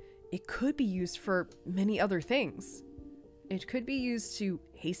 but it could be used for many other things. It could be used to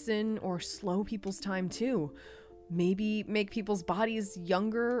hasten or slow people's time too. Maybe make people's bodies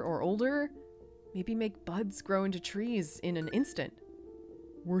younger or older. Maybe make buds grow into trees in an instant.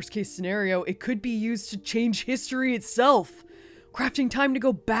 Worst case scenario, it could be used to change history itself. Crafting time to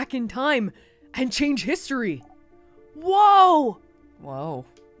go back in time and change history. Whoa! Whoa.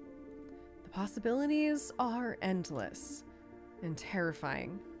 The possibilities are endless and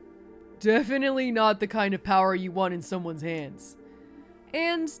terrifying. Definitely not the kind of power you want in someone's hands.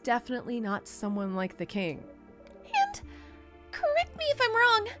 And definitely not someone like the king. And, correct me if I'm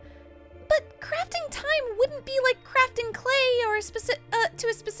wrong, but crafting time wouldn't be like crafting clay or to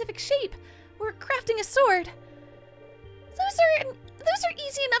a specific shape, or crafting a sword. Those are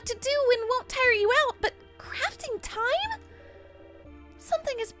easy enough to do and won't tire you out, but crafting time?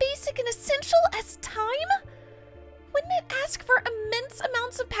 Something as basic and essential as time? Wouldn't it ask for immense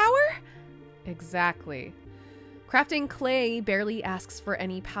amounts of power? Exactly. Crafting clay barely asks for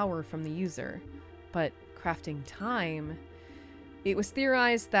any power from the user, but crafting time... It was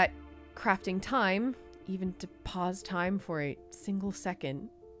theorized that crafting time, even to pause time for a single second,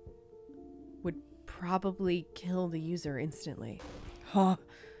 would probably kill the user instantly. Huh.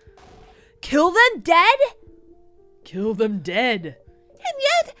 Kill them dead? Kill them dead. And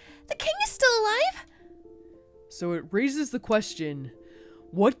yet, the king is still alive? So it raises the question,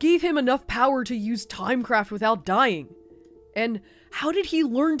 What gave him enough power to use Timecraft without dying? And how did he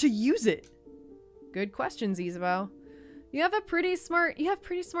learn to use it? Good questions, Isabeau. You have pretty smart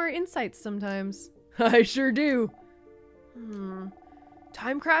insights sometimes. I sure do.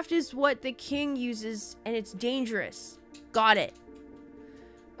 Timecraft is what the king uses, and it's dangerous. Got it.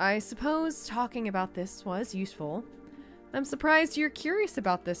 I suppose talking about this was useful. I'm surprised you're curious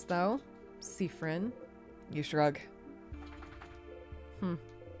about this, though, Siffrin. You shrug. Hmm.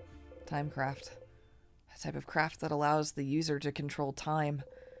 Timecraft. A type of craft that allows the user to control time.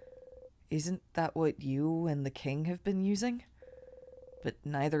 Isn't that what you and the king have been using? But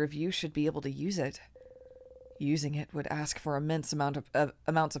neither of you should be able to use it. Using it would ask for immense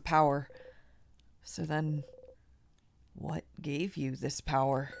amounts of power. So then, what gave you this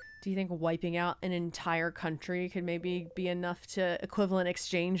power? Do you think wiping out an entire country could maybe be enough to equivalent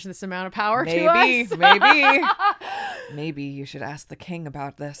exchange this amount of power to us? Maybe. Maybe you should ask the king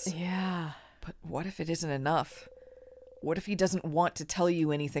about this. Yeah. But what if it isn't enough? What if he doesn't want to tell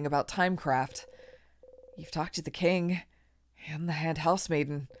you anything about Timecraft? You've talked to the king and the head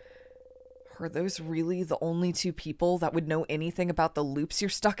housemaiden. Are those really the only two people that would know anything about the loops you're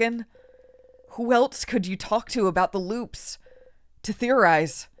stuck in? Who else could you talk to about the loops? To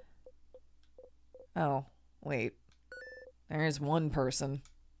theorize? Oh, wait. There is one person.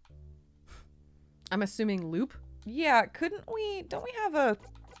 I'm assuming Loop? Yeah, don't we have a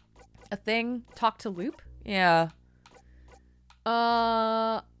thing? Talk to Loop? Yeah.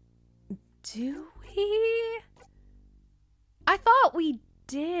 Do we? I thought we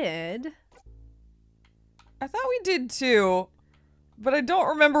did. I thought we did too, but I don't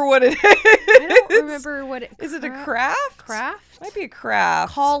remember what it is. I don't remember what it is. It a craft? Craft? Might be a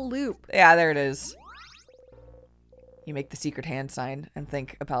craft. Call Loop. Yeah, there it is. You make the secret hand sign and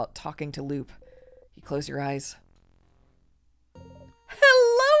think about talking to Loop. You close your eyes.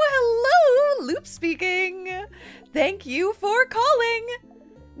 Hello, Loop speaking. Thank you for calling.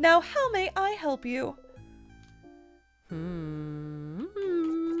 Now, how may I help you?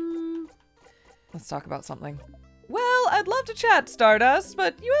 Let's talk about something. Well, I'd love to chat, Stardust,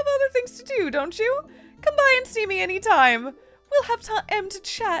 but you have other things to do, don't you? Come by and see me anytime. We'll have time to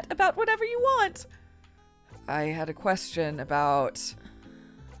chat about whatever you want. I had a question about...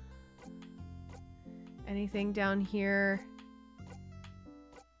 Anything down here?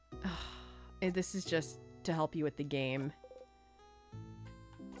 This is just to help you with the game.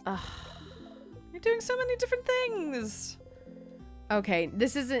 You're doing so many different things. Okay,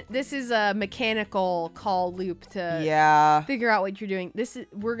 this is a mechanical call Loop to figure out what you're doing.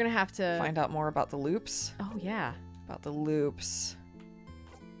 We're gonna have to find out more about the loops. Oh yeah. About the loops.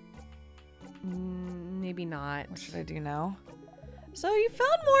 Maybe not. What should I do now? So you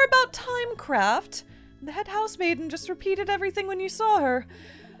found more about Timecraft. The head housemaiden just repeated everything when you saw her.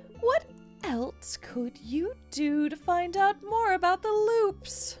 What else could you do to find out more about the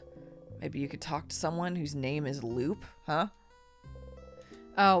loops? Maybe you could talk to someone whose name is Loop, huh?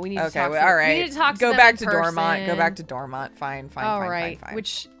 Oh, we need to talk. All right. We need to talk to Go them back in to person. Dormont. Go back to Dormont. Fine. All right.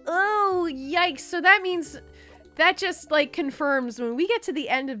 Which, oh, yikes. So that means that just like confirms when we get to the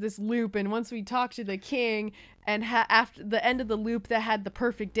end of this loop, and once we talk to the king, and after the end of the loop that had the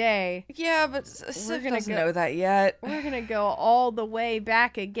perfect day. Yeah, but Sif doesn't know that yet. We're gonna go all the way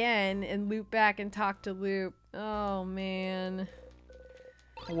back again and loop back and talk to Loop. Oh man.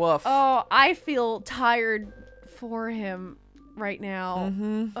 Woof. Oh, I feel tired for him right now.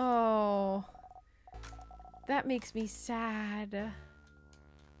 Oh, that makes me sad.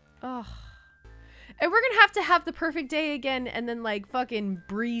 Oh, and we're gonna have the perfect day again, and then like fucking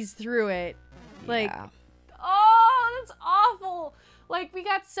breeze through it. Like, oh, that's awful. Like, we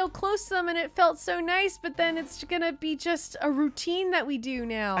got so close to them and it felt so nice, but then it's gonna be just a routine that we do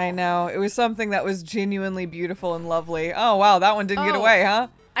now. I know. It was something that was genuinely beautiful and lovely. Oh, wow. That one didn't get away, huh?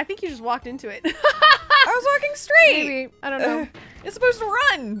 I think you just walked into it. I was walking straight. Maybe. I don't know. It's supposed to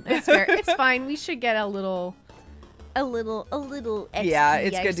run. It's fair. It's fine. We should get a little XP, yeah,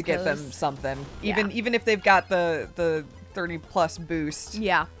 it's good to get suppose. them something. Even if they've got the 30+ boost.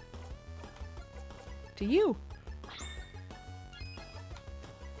 Yeah. To you.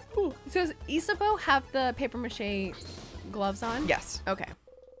 Ooh. So does Isabeau have the paper mache gloves on? Yes. Okay.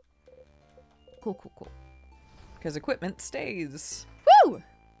 Cool. Because equipment stays. Woo!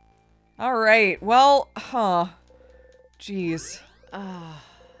 All right. Well, Jeez.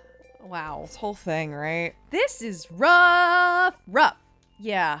 Wow. This whole thing, right? This is rough.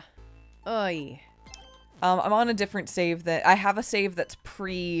 Yeah. Oy. I'm on a different save I have a save that's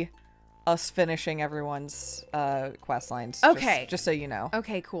pre us finishing everyone's quest lines. Okay. Just so you know.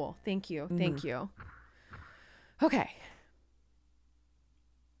 Okay, cool. Thank you. Thank you. Okay.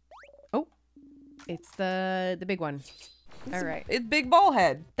 It's the big one. All right. It's Big Ball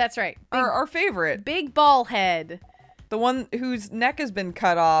Head. That's right. Big, Our favorite. big ball head. The one whose neck has been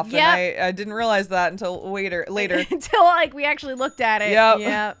cut off. Yep. And I didn't realize that until later. Until like we actually looked at it. Yep.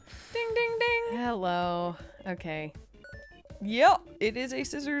 Yep. Ding, ding, ding. Hello. Okay. Yep. It is a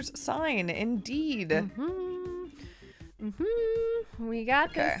scissors sign, indeed. We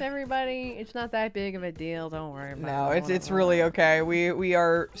got this, Okay. everybody. It's not that big of a deal. Don't worry about No, it. it's really okay. We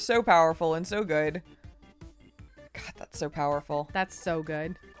are so powerful and so good. God, that's so powerful. That's so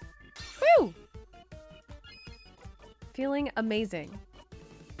good. Woo! Feeling amazing.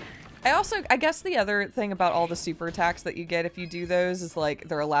 I guess the other thing about all the super attacks that you get if you do those is like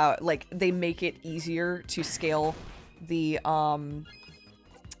they make it easier to scale the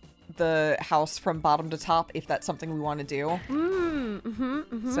house from bottom to top if that's something we want to do.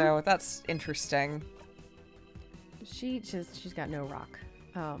 So that's interesting. She's got no rock.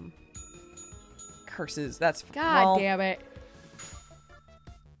 Curses. That's God damn it.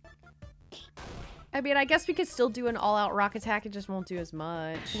 I mean, I guess we could still do an all-out rock attack. It just won't do as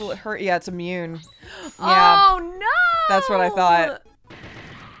much. Will it hurt? Yeah, it's immune. Yeah. Oh no! That's what I thought.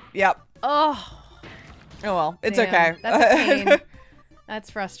 Yep. Oh. Oh well, it's Damn, okay. That's a pain.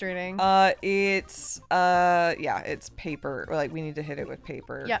 That's frustrating. It's paper. Like we need to hit it with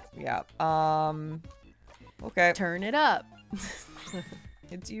paper. Yep. Yeah. Okay. Turn it up.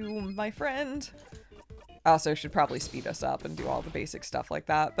 It's you, my friend. I also should probably speed us up and do all the basic stuff like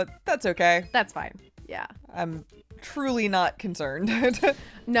that, but that's okay. That's fine. Yeah. I'm truly not concerned.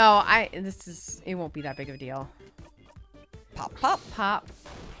 No, it won't be that big of a deal. Pop, pop. Pop.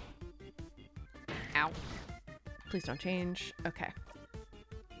 Ow. Please don't change. Okay.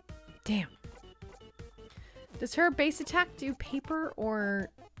 Damn. Does her base attack do paper or...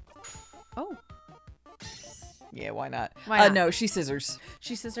 Oh. Yeah, why not? Why not? No, she scissors.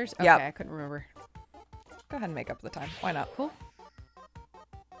 She scissors? Okay, Yep. I couldn't remember. Go ahead and make up the time. Why not? Cool.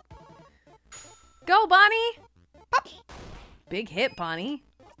 Go, Bonnie! Pop. Big hit, Bonnie.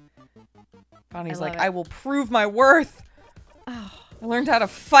 Bonnie's I love like, it. I will prove my worth. Oh, I learned how to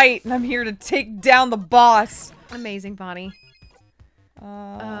fight, and I'm here to take down the boss. amazing, Bonnie.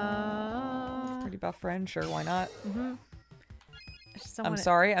 Pretty buff friend, sure, why not? I'm Someone...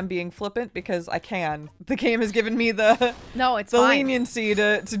 sorry, I'm being flippant because I can. The game has given me the No, it's the fine. leniency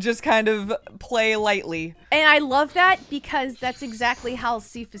to just kind of play lightly. And I love that because that's exactly how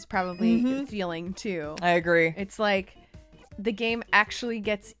Sif is probably feeling too. I agree. It's like the game actually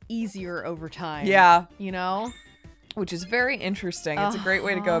gets easier over time. Yeah, You know? which is very interesting. It's a great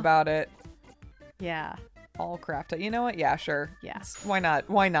way to go about it. Yeah. All craft. You know what? Yeah, sure. Yeah. Why not?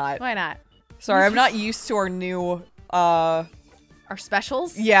 Why not? Why not? Sorry, I'm not used to our new Our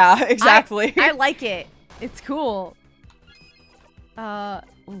specials? yeah, exactly. I like it. It's cool. Oh,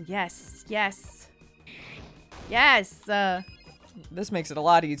 yes. Yes. Yes. This makes it a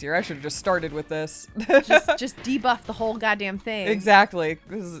lot easier. I should have just started with this. Just debuff the whole goddamn thing. Exactly.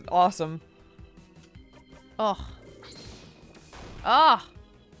 This is awesome. Oh. Oh.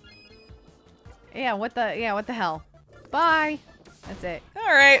 Yeah, what the hell? Bye. That's it.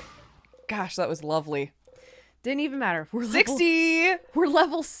 All right. Gosh, that was lovely. Didn't even matter. We're 60. We're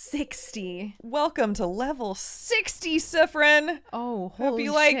level 60. Welcome to level 60, Sifrin. Oh, Hope holy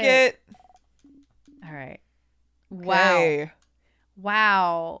you like shit. it. All right. Wow. Okay.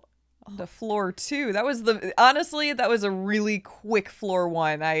 Wow. The floor 2. That was honestly, that was a really quick floor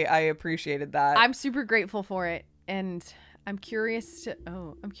 1. I appreciated that. I'm super grateful for it, and I'm curious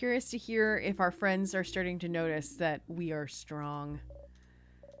to hear if our friends are starting to notice that we are strong.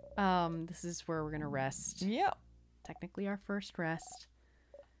 This is where we're gonna rest. Yeah. Technically our first rest.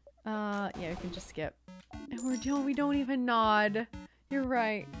 Yeah, we can just skip. And we don't even nod. You're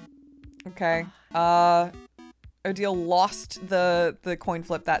right. Okay. Odile lost the coin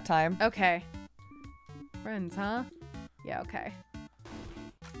flip that time. Okay. Friends, huh? Yeah, okay.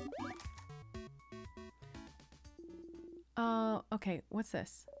 Okay, what's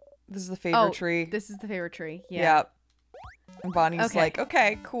this? This is the favorite tree. This is the favorite tree. Yeah. Yep. And Bonnie's Okay. like,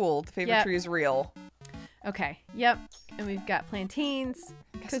 okay, cool. The favorite Yep. tree is real. Okay. Yep. And we've got plantains,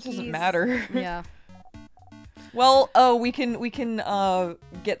 Guess it cookies. doesn't matter. Yeah. Well, we can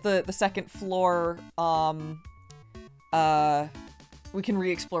get the second floor. We can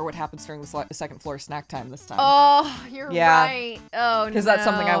re-explore what happens during the second floor snack time this time. Oh, you're Yeah. right. Oh, no. Because that's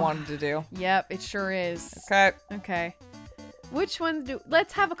something I wanted to do. Yep, it sure is. Okay. Okay. Which one do...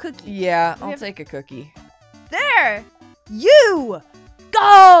 Let's have a cookie. Yeah, We I'll have- take a cookie. There! You!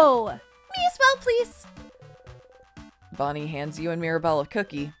 Go! Me as well, please. Bonnie hands you and Mirabelle a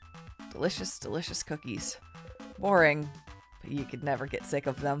cookie. Delicious, delicious cookies. Boring, but you could never get sick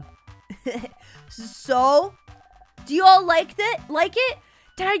of them. So, do you all like it?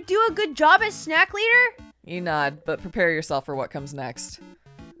 Did I do a good job as snack leader? You nod, but prepare yourself for what comes next.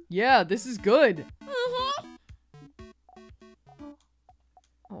 Yeah, this is good.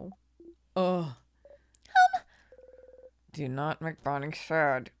 Oh. Do not make Bonnie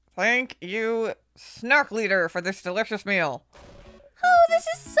sad. Thank you, snack leader, for this delicious meal. Oh, this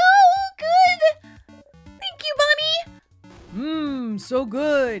is so good! Thank you, Bunny! Mmm, so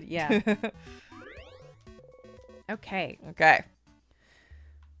good. Yeah. Okay. Okay.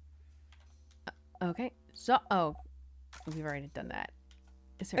 Okay. So, oh, we've already done that.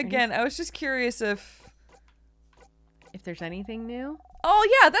 Is there Again, I was just curious if there's anything new?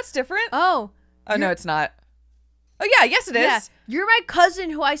 Oh, yeah, that's different. Oh. Oh, no, it's not. Oh, yeah, yes, it is. Yeah. You're my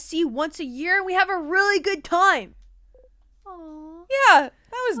cousin who I see once a year, and we have a really good time. Aww. Yeah,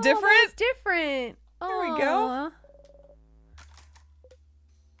 that was different. That's different. There we go. Aw.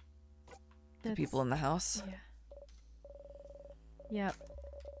 The people in the house. Yeah. Yep.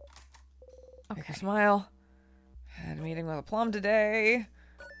 Make her smile. Had a meeting with a plum today.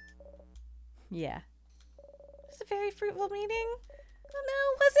 Yeah. It was a very fruitful meeting. Oh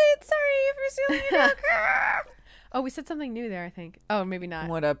no, was it? Sorry for stealing it. Oh, we said something new there, I think. Oh, maybe not.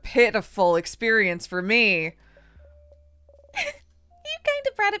 What a pitiful experience for me. You kind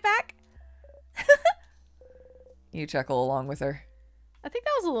of brought it back. You chuckle along with her. I think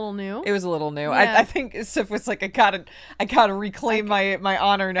that was a little new. It was a little new. Yeah. I think Sif was like, I gotta reclaim my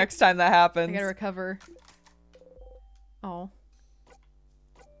honor next time that happens. I gotta recover. Oh.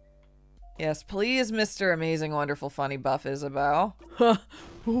 Yes, please, Mr. Amazing, Wonderful, Funny Buff Isabel.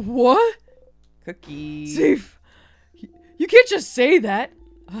 What? Cookie. Safe. You can't just say that.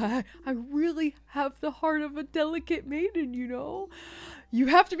 I really have the heart of a delicate maiden, you know? You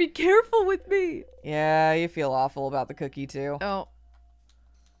have to be careful with me. Yeah, you feel awful about the cookie, too. Oh.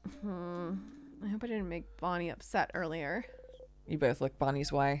 I hope I didn't make Bonnie upset earlier. You both look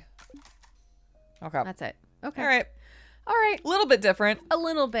Bonnie's way. Okay. That's it. Okay. All right. All right. A little bit different. A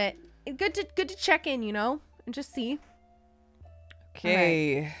little bit. Good to check in, you know, and just see.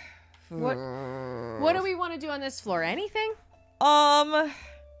 Okay. What do we want to do on this floor? Anything? That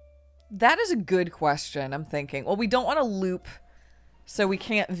is a good question, I'm thinking. Well, we don't want to loop, so we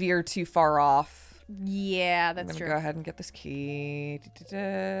can't veer too far off. Yeah, that's I'm true. gonna go ahead and get this key.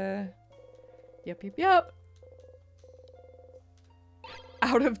 Yep.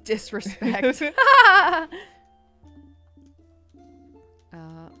 Out of disrespect.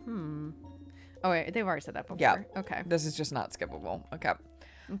 Oh wait, they've already said that before. Yeah. Okay. This is just not skippable. Okay.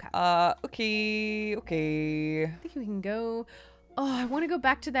 Okay. Okay. I think we can go. Oh, I want to go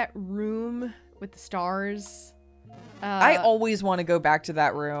back to that room with the stars. I always want to go back to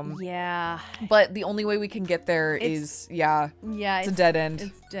that room. Yeah. But the only way we can get there is, it's a dead end.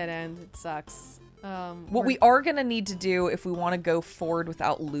 It's dead end. It sucks. What we are going to need to do if we want to go forward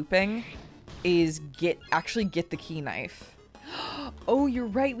without looping is actually get the key knife. Oh, you're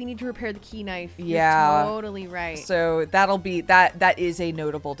right. We need to repair the key knife. Yeah. You're totally right. So that'll be, that is a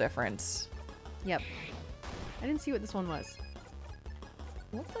notable difference. Yep. I didn't see what this one was.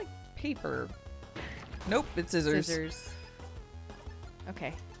 Looks like paper. Nope, it's scissors. Scissors.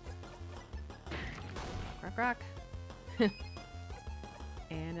 Okay. Rock.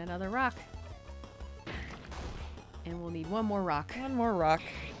 And another rock. And we'll need one more rock. One more rock.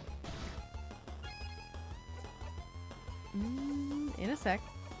 In a sec.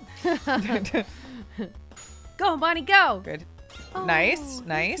 Go, Bonnie, go! Good. Oh, nice.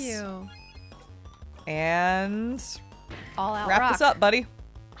 Thank you. And All out wrap rock. this up, buddy.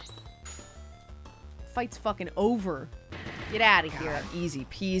 Fight's fucking over. Get out of here. God, easy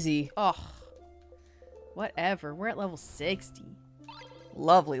peasy. Ugh. Whatever. We're at level 60.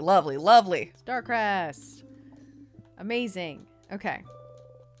 Lovely, lovely, lovely. Starcrest. Amazing. Okay.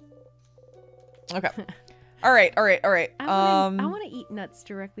 Okay. All right. I want to eat nuts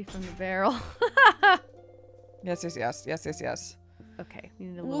directly from the barrel. Yes. Okay. We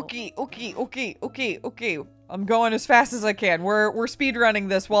need a little... Okay. I'm going as fast as I can. We're speed running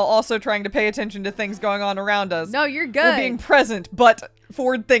this while also trying to pay attention to things going on around us. No, you're good. We're being present, but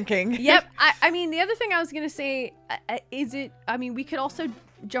forward thinking. Yep. I mean, the other thing I was going to say I mean, we could also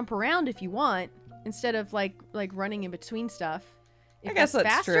jump around if you want instead of like running in between stuff. If I guess that's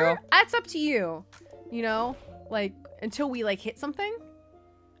faster, true. That's up to you. You know, like until we like hit something.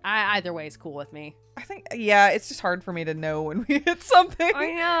 Either way is cool with me. I think, yeah, it's just hard for me to know when we hit something.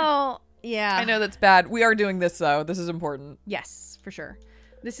 I know. Yeah. I know that's bad. We are doing this though. This is important. Yes, for sure.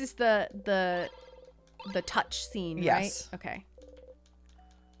 This is the touch scene, yes. right? Okay.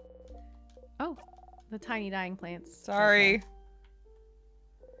 Oh, the tiny dying plants. Sorry. Okay.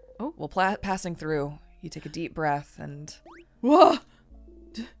 Oh. Well, passing through, you take a deep breath and... Whoa!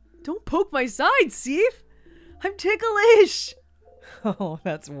 Don't poke my side, Steve. I'm ticklish. Oh,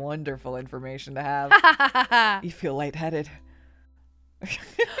 that's wonderful information to have. You feel lightheaded.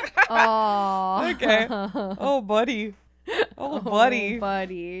 Aww. Okay. Oh, buddy. Oh, buddy. Oh,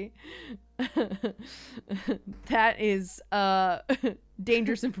 buddy. That is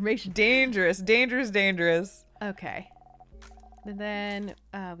dangerous information. Dangerous, dangerous, dangerous. Okay. And then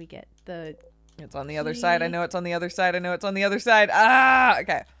we get the... It's on the other side. I know it's on the other side. I know it's on the other side. Ah,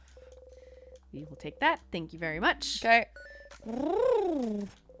 okay. We will take that. Thank you very much. Okay.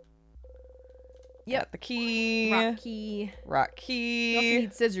 Yep. Got the key. Rock key. Rock We also key.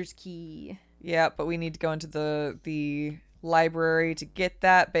 need scissors key. Yeah, but we need to go into the library to get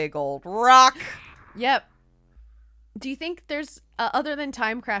that big old rock. Yep. Do you think there's, other than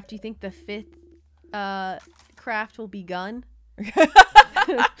timecraft, do you think the 5th craft will be gun?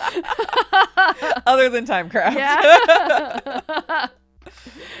 Other than timecraft. Yeah.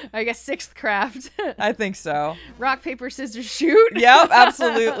 I guess 6th craft. I think so. Rock, paper, scissors, shoot. Yep,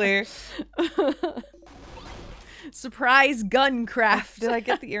 absolutely. Surprise gun craft. Did I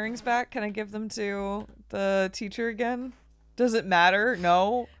get the earrings back? Can I give them to the teacher again? Does it matter?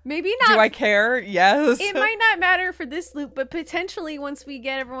 No. Maybe not. Do I care? Yes. It might not matter for this loop, but potentially once we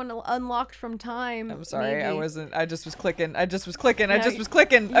get everyone unlocked from time. I'm sorry. maybe. I wasn't. I just was clicking. I just was clicking. No, I just was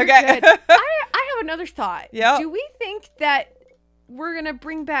clicking. You're Okay. good. I have another thought. Yeah. Do we think that we're gonna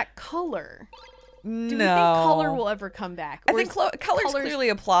bring back color? Do No. we think color will ever come back? I Or think is color's clearly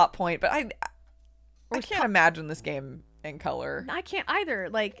a plot point, but I is can't imagine this game in color. I can't either.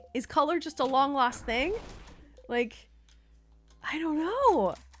 Like, is color just a long lost thing? Like, I don't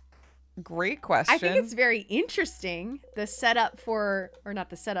know. Great question. I think it's very interesting, the setup for, or not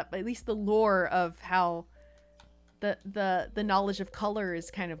the setup, but at least the lore of how the knowledge of color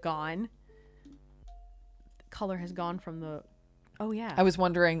is kind of gone. Color has gone from the, oh yeah. I was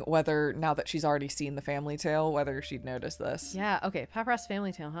wondering whether, now that she's already seen the family tale, whether she'd notice this. Yeah, okay. Paparazzi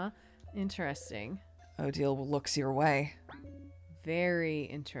family tale, huh? Interesting. Odile looks your way. Very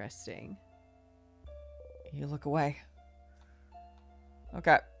interesting. You look away.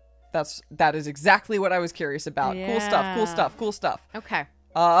 Okay. That is exactly what I was curious about. Cool stuff, cool Yeah. stuff, cool stuff. Okay.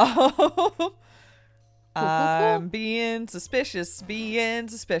 Oh. cool. I'm being suspicious,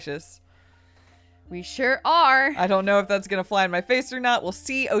 We sure are. I don't know if that's gonna fly in my face or not. We'll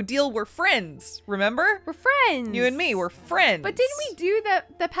see. Odile, we're friends. Remember? We're friends. You and me, we're friends. But didn't we do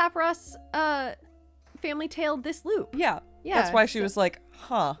the Paparazzi family tale this loop? Yeah. Yeah, That's why she so- was like,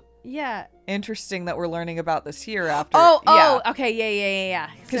 huh. Yeah. Interesting that we're learning about this here after. Oh, yeah. okay, yeah.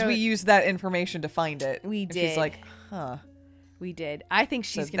 Because So we used that information to find it. We And She's did. like, huh. we did. I think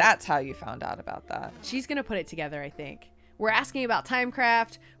So she's gonna. that's how you found out about that. She's gonna put it together. I think. We're asking about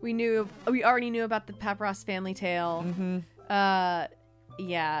timecraft. We already knew about the Paparazzi family tale. Mm-hmm.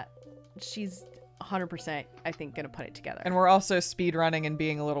 Yeah. She's 100%. I think gonna put it together. And we're also speed running and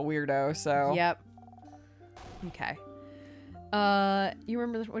being a little weirdo. So Yep. Okay. You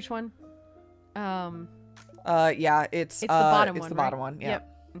remember which one? yeah, it's the bottom it's one. the right? bottom one. Yeah. Yep.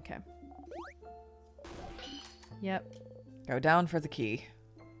 Okay. Yep. Go down for the key.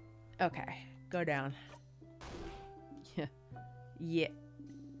 Okay. Go down. Yeah. Yeah.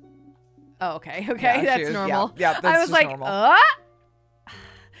 Oh, okay. Okay, Yeah, she that's was- normal. Yeah, that's I was just like, normal.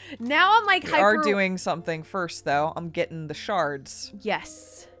 Now I'm like We hyper. are doing something first, though. I'm getting the shards.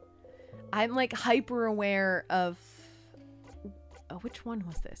 Yes. I'm like hyper aware of. Oh, which one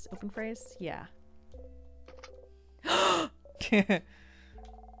was this? Open phrase? Yeah.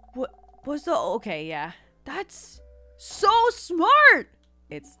 What was the? Okay, yeah. That's so smart.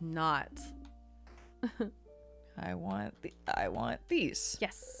 It's not. I want these.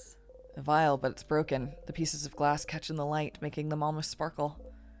 Yes. A vial, but it's broken. The pieces of glass catch in the light, making them almost sparkle.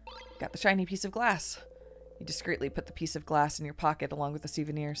 Got the shiny piece of glass. You discreetly put the piece of glass in your pocket along with the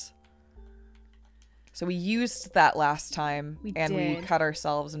souvenirs. So we used that last time, We and we did. cut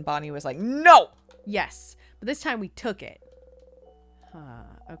ourselves, and Bonnie was like, no! Yes, but this time we took it.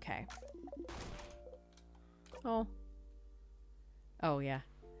 Okay. Oh. Oh, yeah.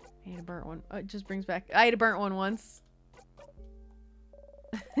 I ate a burnt one. Oh, it just brings back. I ate a burnt one once.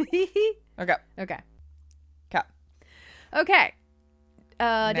 Okay. Okay. Okay. Okay.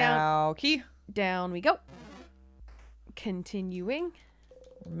 Down. Now, key. Down we go. Continuing.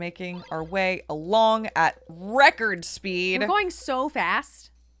 We're making our way along at record speed. We're going so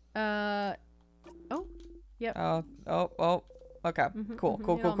fast. Oh. Yep. Oh. Okay. Cool.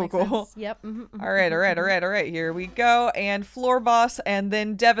 It all makes Cool. sense. Yep. All right. Here we go. And floor boss and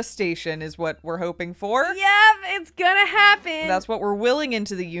then devastation is what we're hoping for. Yep, it's gonna happen. That's what we're willing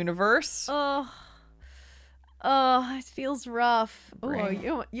into the universe. Oh, it feels rough. Oh, Brain.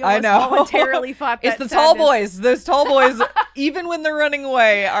 you I almost know. momentarily fought that It's the tall sadness. boys. Those tall boys, even when they're running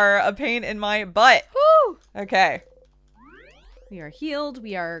away, are a pain in my butt. Woo! Okay. We are healed.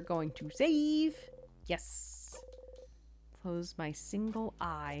 We are going to save. Yes. Close my single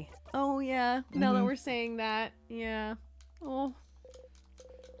eye. Oh, yeah. Now that we're saying that. Yeah. Oh.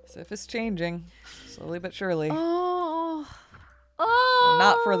 Sif is changing. Slowly but surely. Oh. Oh.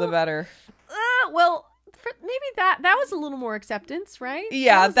 Not for the better. Well, maybe that was a little more acceptance, right?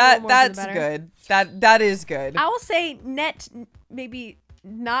 Yeah, was a little more for the that's better. good. That is good. I will say net maybe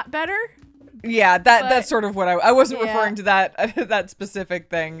not better. Yeah, that's sort of what I wasn't Yeah. referring to that specific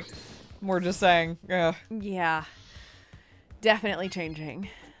thing. More just saying, yeah. Yeah. Definitely changing.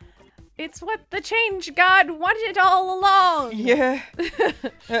 It's what the change god wanted all along. Yeah.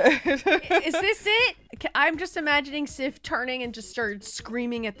 Is this it? I'm just imagining Sif turning and just started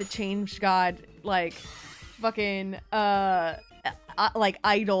screaming at the change god like fucking like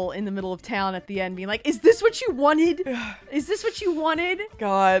idol in the middle of town at the end being like, "Is this what you wanted? Is this what you wanted?"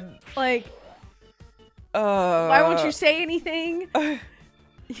 God. Like, why won't you say anything?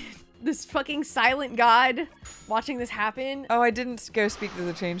 This fucking silent god watching this happen. Oh, I didn't go speak to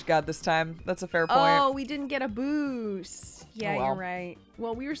the change god this time. That's a fair point. Oh, we didn't get a boost. Yeah, Oh, well. you're right.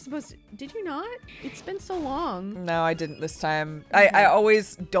 Well, we were supposed to... Did you not? It's been so long. No, I didn't this time. I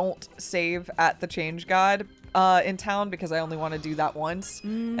always don't save at the change god in town because I only want to do that once,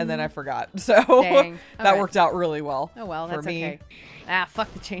 and then I forgot. So Dang. that Alright. worked out really well. Oh, well, for that's me. okay. Ah,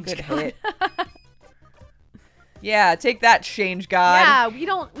 fuck the change Good god. hit. Yeah, take that, change god. Yeah,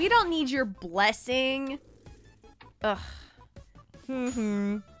 we don't need your blessing. Ugh.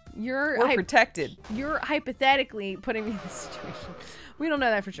 You're We're protected. you're hypothetically putting me in this situation. We don't know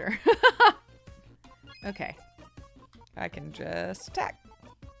that for sure. Okay. I can just attack.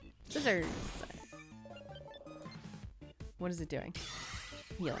 Scissors. What is it doing?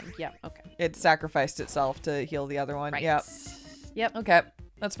 Healing. Yep. Okay. It sacrificed itself to heal the other one. Right. Yep. Yep. Okay,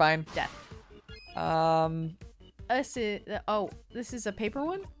 that's fine. Death. This is a paper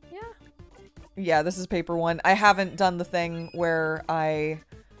one? Yeah. Yeah, this is paper one. I haven't done the thing where I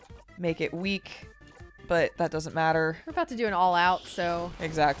make it weak, but that doesn't matter. We're about to do an all out, so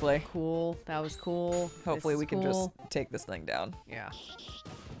Exactly. cool. That was cool. Hopefully This we is can cool. just take this thing down. Yeah.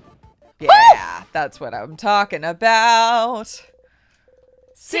 Yeah, that's what I'm talking about.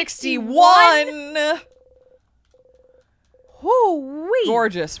 61! Hoo-wee!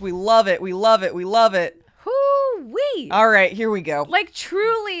 Gorgeous. We love it. We love it. We love it. Hoo-wee! All right, here we go. Like,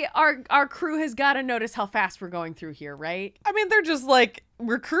 truly, our crew has got to notice how fast we're going through here, right? I mean, they're just like,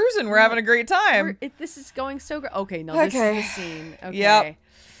 we're cruising. We're having a great time. This is going so great. Okay, no, this Okay. is the scene. Okay. Yep.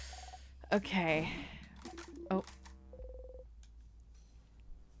 Okay. Oh.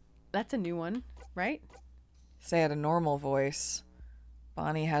 That's a new one, right? Say it a normal voice.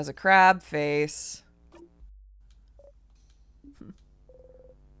 Bonnie has a crab face.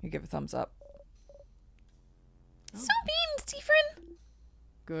 You give a thumbs up. So mean, Stephen.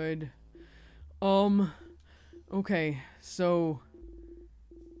 Good. Okay, so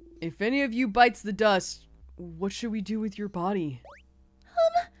if any of you bites the dust, what should we do with your body?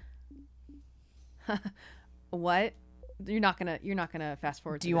 What? You're not gonna fast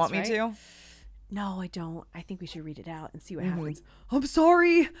forward. Do you want me to? No, I don't. I think we should read it out and see what Mm-hmm. happens. I'm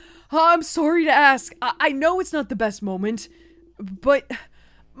sorry. I'm sorry to ask. I know it's not the best moment, but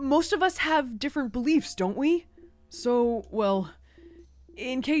most of us have different beliefs, don't we? So, well,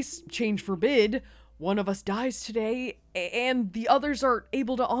 in case change forbid, one of us dies today and the others are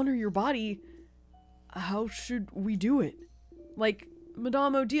able to honor your body, how should we do it? Like,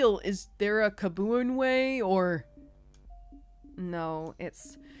 Madame Odile, is there a Kabuin way, or... No,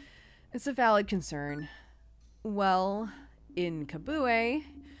 it's a valid concern. Well, in Kabue,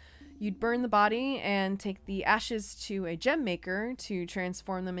 you'd burn the body and take the ashes to a gem maker to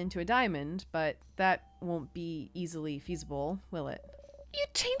transform them into a diamond, but that won't be easily feasible, will it? You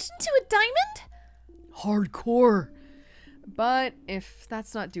changed into a diamond? Hardcore. But if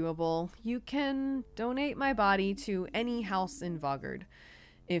that's not doable, you can donate my body to any house in Vogard.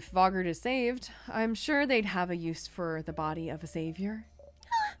 If Vogard is saved, I'm sure they'd have a use for the body of a savior.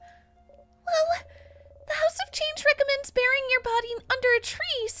 Well, the House of Change recommends burying your body under a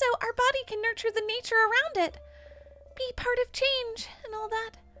tree so our body can nurture the nature around it. Be part of change and all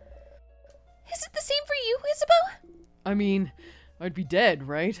that. Is it the same for you, Isabeau? I mean, I'd be dead,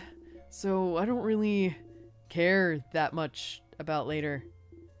 right? So I don't really care that much about later.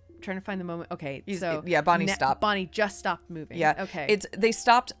 I'm trying to find the moment. Okay, so yeah, Bonnie stopped. Bonnie just stopped moving. Yeah. Okay. They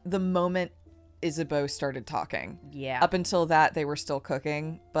stopped the moment Isabeau started talking. Yeah. Up until that, they were still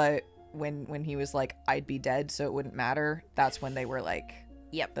cooking, but when he was like, I'd be dead, so it wouldn't matter, that's when they were like,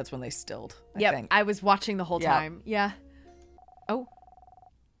 yep. That's when they stilled, Yep. I think. I was watching the whole Yeah. time. Yeah. Oh.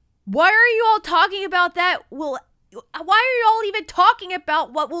 Why are you all talking about that? Well, why are you all even talking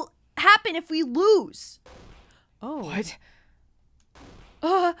about what will happen if we lose? Oh. What?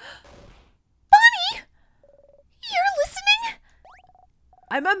 Bonnie! You're listening?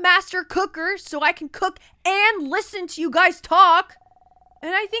 I'm a master cooker, so I can cook and listen to you guys talk.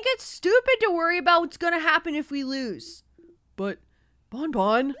 And I think it's stupid to worry about what's gonna happen if we lose. But,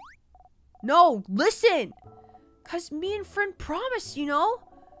 Bon. No, listen. 'Cause me and Friend promised, you know?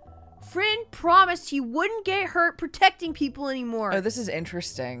 Friend promised he wouldn't get hurt protecting people anymore. Oh, this is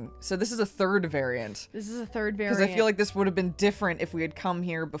interesting. So this is a third variant. This is a third variant. Because I feel like this would have been different if we had come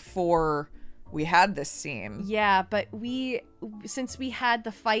here before we had this scene. Yeah, but since we had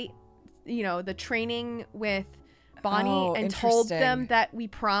the fight, you know, the training with Bonnie and told them that we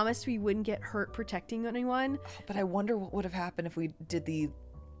promised we wouldn't get hurt protecting anyone. But I wonder what would have happened if we did the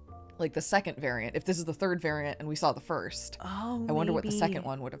second variant. If this is the third variant and we saw the first. Oh, I wonder what the second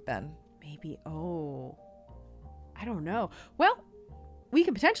one would have been. Maybe. Oh. I don't know. Well, we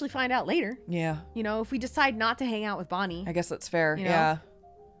can potentially find out later. Yeah. You know, if we decide not to hang out with Bonnie. I guess that's fair. You know? Yeah.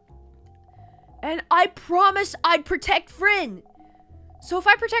 And I promised I'd protect Fryn. So if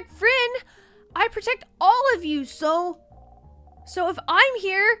I protect Fryn, I protect all of you. So if I'm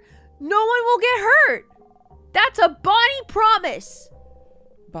here, no one will get hurt. That's a Bonnie promise.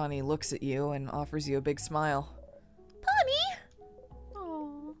 Bonnie looks at you and offers you a big smile. Bonnie?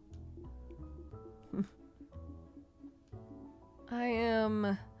 Oh.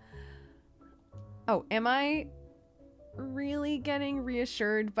 Am I really getting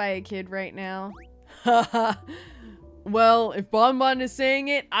reassured by a kid right now? Well, if Bon is saying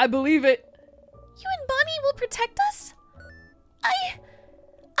it, I believe it. You and Bonnie will protect us? I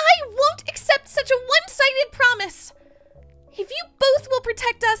won't accept such a one-sided promise. If you both will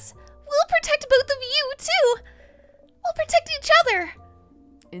protect us, we'll protect both of you, too. We'll protect each other.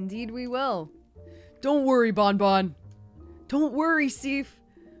 Indeed we will. Don't worry, Bon. Don't worry, Sif.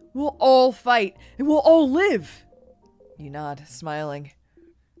 We'll all fight, and we'll all live. You nod, smiling.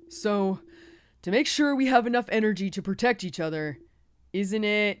 So, to make sure we have enough energy to protect each other, isn't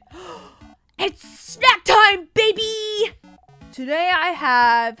it? It's snack time, baby! Today I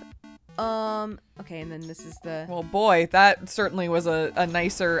have, okay, and then this is the... Well, boy, that certainly was a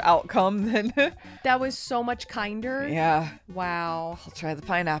nicer outcome than... That was so much kinder. Yeah. Wow. I'll try the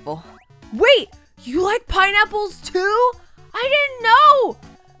pineapple. Wait! You like pineapples too? I didn't know!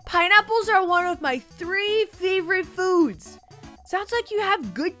 Pineapples are one of my 3 favorite foods. Sounds like you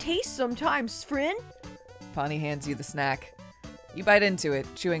have good taste sometimes, Fryn. Bonnie hands you the snack. You bite into it,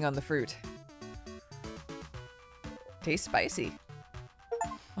 chewing on the fruit. Tastes spicy.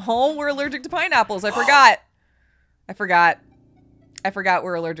 Oh, we're allergic to pineapples. I forgot. I forgot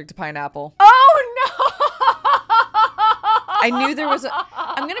we're allergic to pineapple. Oh no! I knew there was a...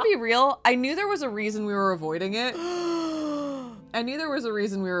 I'm gonna be real. I knew there was a reason we were avoiding it. I knew there was a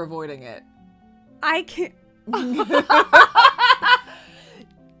reason we were avoiding it. I can't...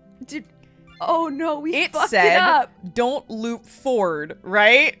 Oh no, we fucked it up. Don't loop forward,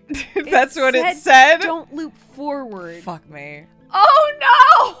 right? That's what it said said? Don't loop forward. Fuck me. Oh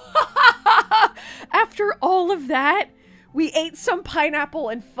no! After all of that, we ate some pineapple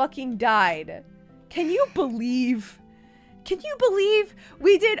and fucking died. Can you believe?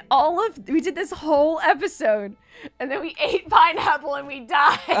 We did this whole episode and then we ate pineapple and we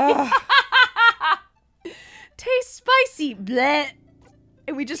died. Tastes spicy. Bleh.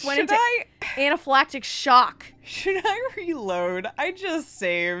 And we just went into anaphylactic shock. Should I reload? I just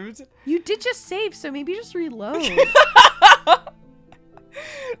saved. You did just save, so maybe just reload.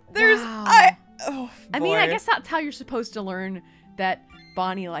 Wow. I mean, I guess that's how you're supposed to learn that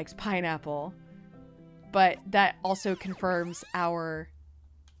Bonnie likes pineapple. But that also confirms our...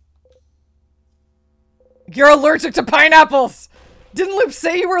 You're allergic to pineapples! Didn't Loop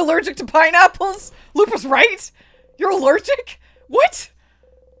say you were allergic to pineapples? Loop was right? You're allergic? What?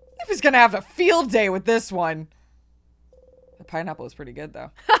 Loop is gonna have a field day with this one. The pineapple is pretty good,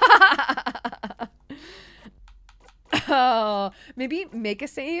 though. Oh, maybe make a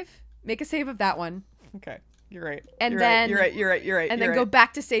save. Make a save of that one. Okay, you're right. And you're then right. You're right. And then go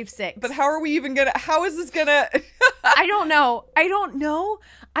back to save 6. But how are we even gonna? How is this gonna? I don't know.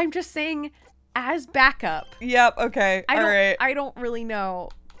 I'm just saying, as backup. Yep. Okay. All right. I don't really know.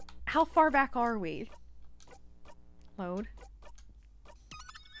 How far back are we? Load.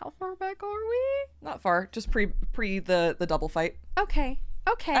 How far back are we? Not far. Just pre the double fight. Okay.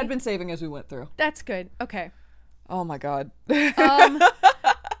 Okay. I'd been saving as we went through. That's good. Okay. Oh my god.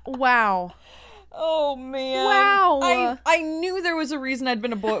 Wow. Oh man. Wow. I knew there was a reason I'd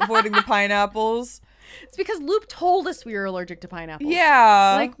been avoiding the pineapples. It's because Loop told us we were allergic to pineapples.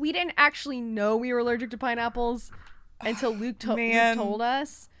 Yeah. Like, we didn't actually know we were allergic to pineapples until Luke told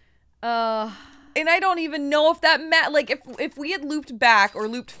us. And I don't even know if that like if we had looped back or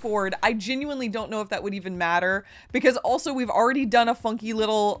looped forward, I genuinely don't know if that would even matter, because also we've already done a funky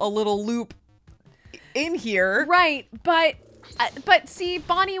little loop in here. Right, but see,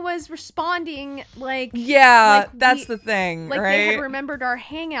 Bonnie was responding like, yeah, like that's the thing, like right? they had remembered our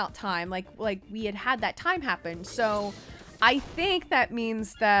hangout time, like we had that time happen. So I think that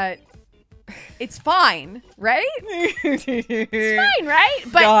means that it's fine, right? It's fine, right?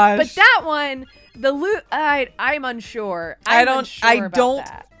 But that one, the loot, I'm unsure. I don't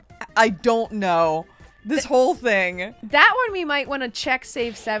know this whole thing. That one we might want to check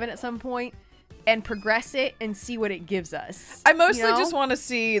save 7 at some point and progress it and see what it gives us. I mostly just want to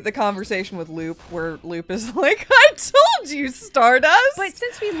see the conversation with Loop, where Loop is like, I told you, Stardust. But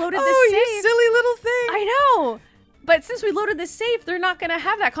since we loaded this save, you silly little thing. I know. But since we loaded this save, they're not going to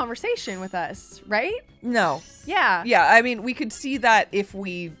have that conversation with us, right? No. Yeah. Yeah, I mean, we could see that if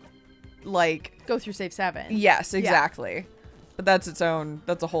we, like... go through save 7. Yes, exactly. Yeah. But that's its own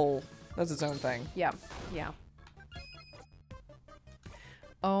thing. Yeah. Yeah.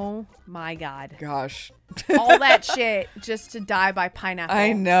 Oh my god. Gosh. All that shit just to die by pineapple.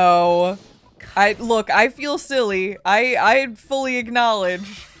 I know. I feel silly. I fully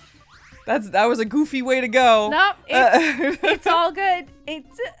acknowledge. That was a goofy way to go. Nope, it's all good.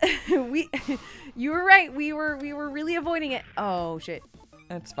 You were right. We were really avoiding it. Oh shit.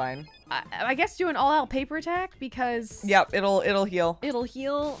 That's fine. I guess do an all-out paper attack because. Yep, it'll heal. It'll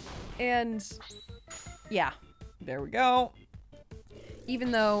heal, and yeah. There we go.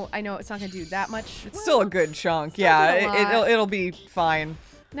 Even though I know it's not gonna do that much. It's still a good chunk. Yeah, it'll be fine.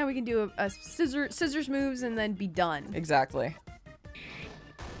 Now we can do a scissors moves and then be done. Exactly.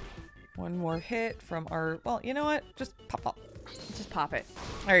 One more hit from our, well, you know what? Just pop. Just pop it.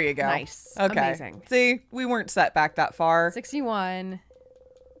 There you go. Nice. Okay. Amazing. See, we weren't set back that far. 61.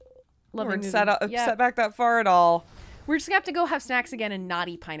 We weren't set back that far at all. We're just gonna have to go have snacks again and not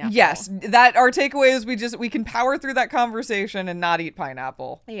eat pineapple. Yes, that our takeaway is we can power through that conversation and not eat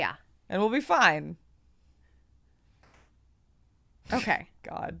pineapple. Yeah. And we'll be fine. Okay.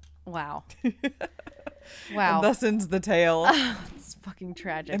 God. Wow. Wow. And thus ends the tale. It's fucking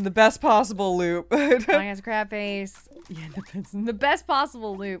tragic. In the best possible loop. Bonnie has a crab face. Yeah, in the best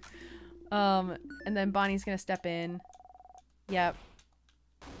possible loop. And then Bonnie's gonna step in. Yep.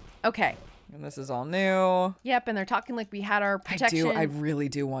 Okay. And this is all new. Yep, and they're talking like we had our protection. I really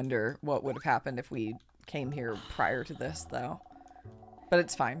do wonder what would have happened if we came here prior to this, though. But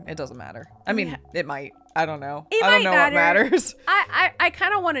it's fine. It doesn't matter. I mean, it might. I don't know. I don't know what matters. I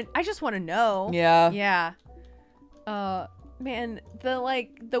kind of want to. I just want to know. Yeah. Yeah. Man,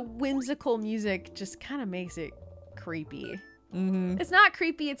 the whimsical music just kind of makes it creepy. Mm-hmm. It's not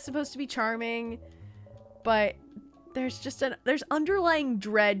creepy. It's supposed to be charming, but there's just there's underlying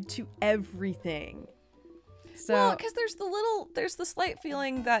dread to everything. So, well, because there's the slight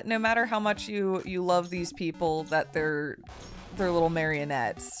feeling that no matter how much you love these people, that they're little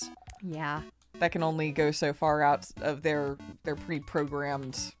marionettes. Yeah. That can only go so far out of their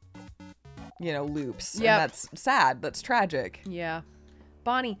pre-programmed, loops. Yeah. And that's sad. That's tragic. Yeah.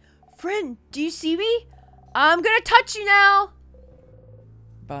 Bonnie, friend, do you see me? I'm gonna touch you now.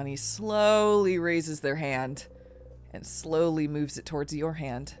 Bonnie slowly raises their hand and slowly moves it towards your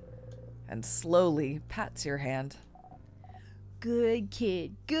hand and slowly pats your hand. Good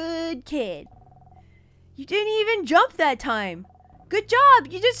kid. Good kid. You didn't even jump that time. Good job.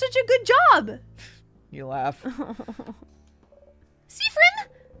 You did such a good job. You laugh. Seafrin?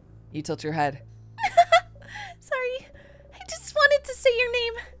 You tilt your head. Sorry. I just wanted to say your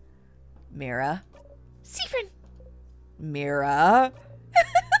name. Mira. Seafrin. Mira.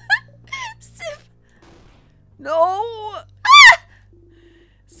 Sif. No. Ah!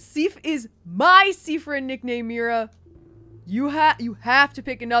 Sif is my Seafrin nickname, Mira. You have to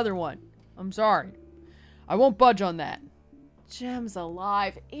pick another one. I'm sorry. I won't budge on that. Gem's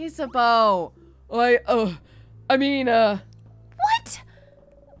alive. Isabeau. I mean, What?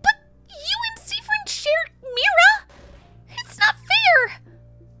 But you and Seafrin share Mira? It's not fair.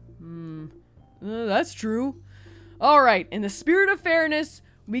 That's true. All right, in the spirit of fairness,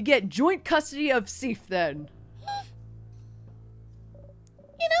 we get joint custody of Sif then.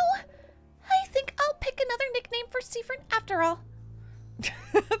 You know, I think I'll pick another nickname for Seafrin after all.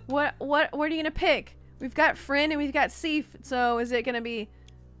 What are you gonna pick? We've got Friend and we've got Seif, so is it gonna be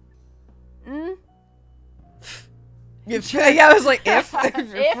If, yeah, I was like, if.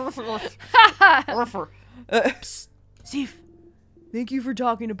 Psst, Seif, thank you for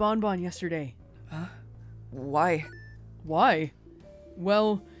talking to Bonbon yesterday. Huh? Why? Why?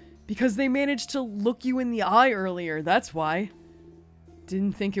 Well, because they managed to look you in the eye earlier, that's why.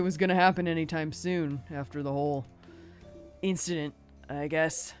 Didn't think it was gonna happen anytime soon, after the whole incident, I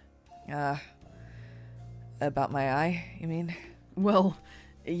guess. About my eye, you mean? Well,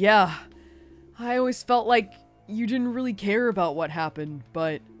 yeah. I always felt like you didn't really care about what happened,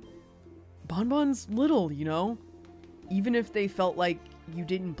 but Bonbon's little, you know? Even if they felt like you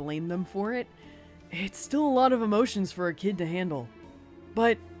didn't blame them for it, it's still a lot of emotions for a kid to handle.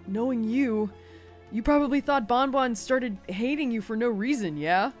 But knowing you probably thought Bonbon started hating you for no reason,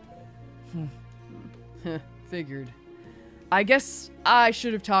 yeah? Figured. I guess I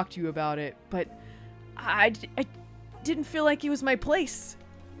should have talked to you about it, but I didn't feel like it was my place.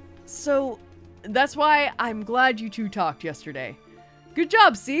 So that's why I'm glad you two talked yesterday. Good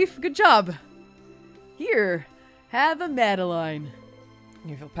job, Seif. Good job. Here, have a Madeline.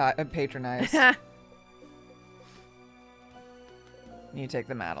 You feel patronized. You take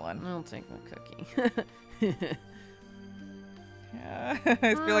the Madeline. I'll take the cookie. Yeah,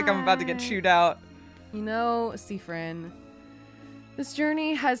 I feel like I'm about to get chewed out. You know, Seifrin, this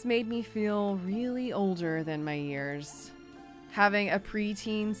journey has made me feel really older than my years. Having a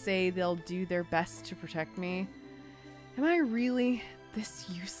preteen say they'll do their best to protect me. Am I really this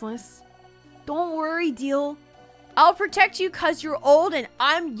useless? Don't worry, Deal. I'll protect you cause you're old and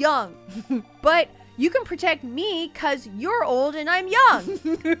I'm young. But you can protect me cause you're old and I'm young.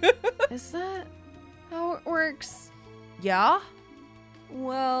 Is that how it works? Yeah?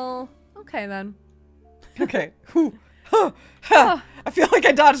 Well, okay then. Okay. I feel like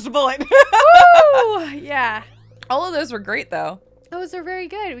I dodged a bullet. Woo! Yeah. All of those were great, though. Those are very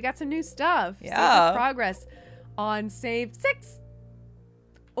good. We got some new stuff. Yeah. Save with progress on save 6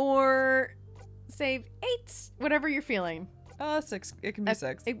 or save 8, whatever you're feeling. 6. It can be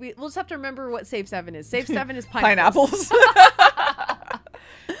 6. We'll just have to remember what save 7 is. Save 7 is pineapples. Pineapples.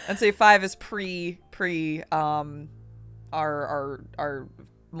 And save 5 is our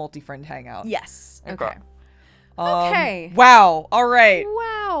multi-friend hangout. Yes. Okay. Okay. Okay. Wow. All right.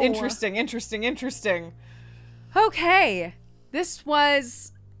 Wow. Interesting. Okay. This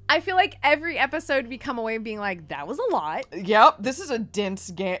was... I feel like every episode we come away being like, that was a lot. Yep, this is a dense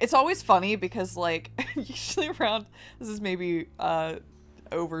game. It's always funny because, like, usually around, this is maybe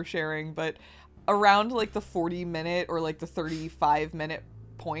oversharing, but around, like, the 40-minute or, like, the 35-minute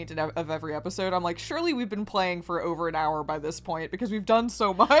point of every episode, I'm like, surely we've been playing for over an hour by this point because we've done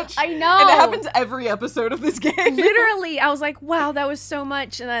so much. I know. And it happens every episode of this game. Literally, I was like, wow, that was so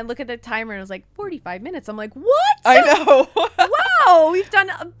much. And I look at the timer and it was like, 45 minutes. I'm like, what? I know. Wow, we've done,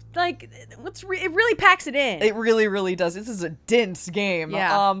 like, it really packs it in. It really, really does. This is a dense game.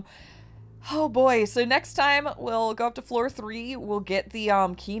 Yeah. Oh boy. So next time we'll go up to floor 3. We'll get the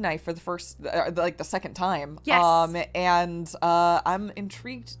key knife for the first, like the second time. Yes. And I'm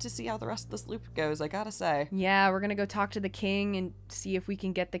intrigued to see how the rest of this loop goes, I gotta say. Yeah, we're gonna go talk to the king and see if we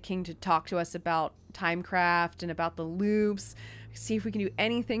can get the king to talk to us about Timecraft and about the loops. See if we can do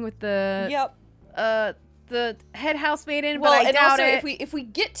anything with the the head housemaiden, well, but I and doubt also, it. if we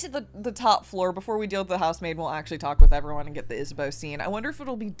get to the top floor before we deal with the housemaid, we'll actually talk with everyone and get the Isabeau scene. I wonder if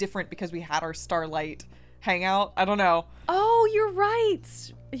it'll be different because we had our Starlight hangout. I don't know. Oh, you're right.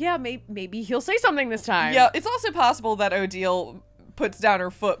 Yeah, maybe he'll say something this time. Yeah, it's also possible that Odile puts down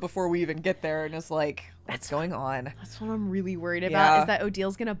her foot before we even get there and is like, what's going on? That's what I'm really worried about, Yeah. is that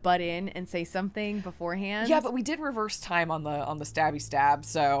Odile's gonna butt in and say something beforehand. Yeah, but we did reverse time on the stabby stab,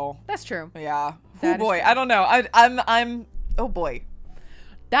 so That's true. yeah. That Oh is boy, true. I don't know. I'm oh boy.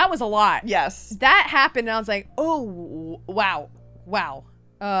 That was a lot. Yes. That happened and I was like, oh, wow.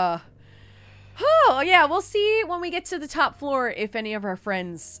 Oh, yeah, we'll see when we get to the top floor if any of our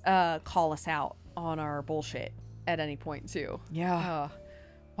friends call us out on our bullshit at any point, too. Yeah.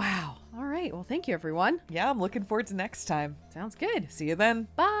 Wow. All right. Well, thank you, everyone. Yeah, I'm looking forward to next time. Sounds good. See you then.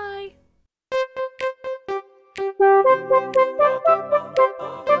 Bye.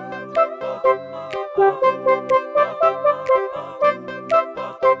 Thank you.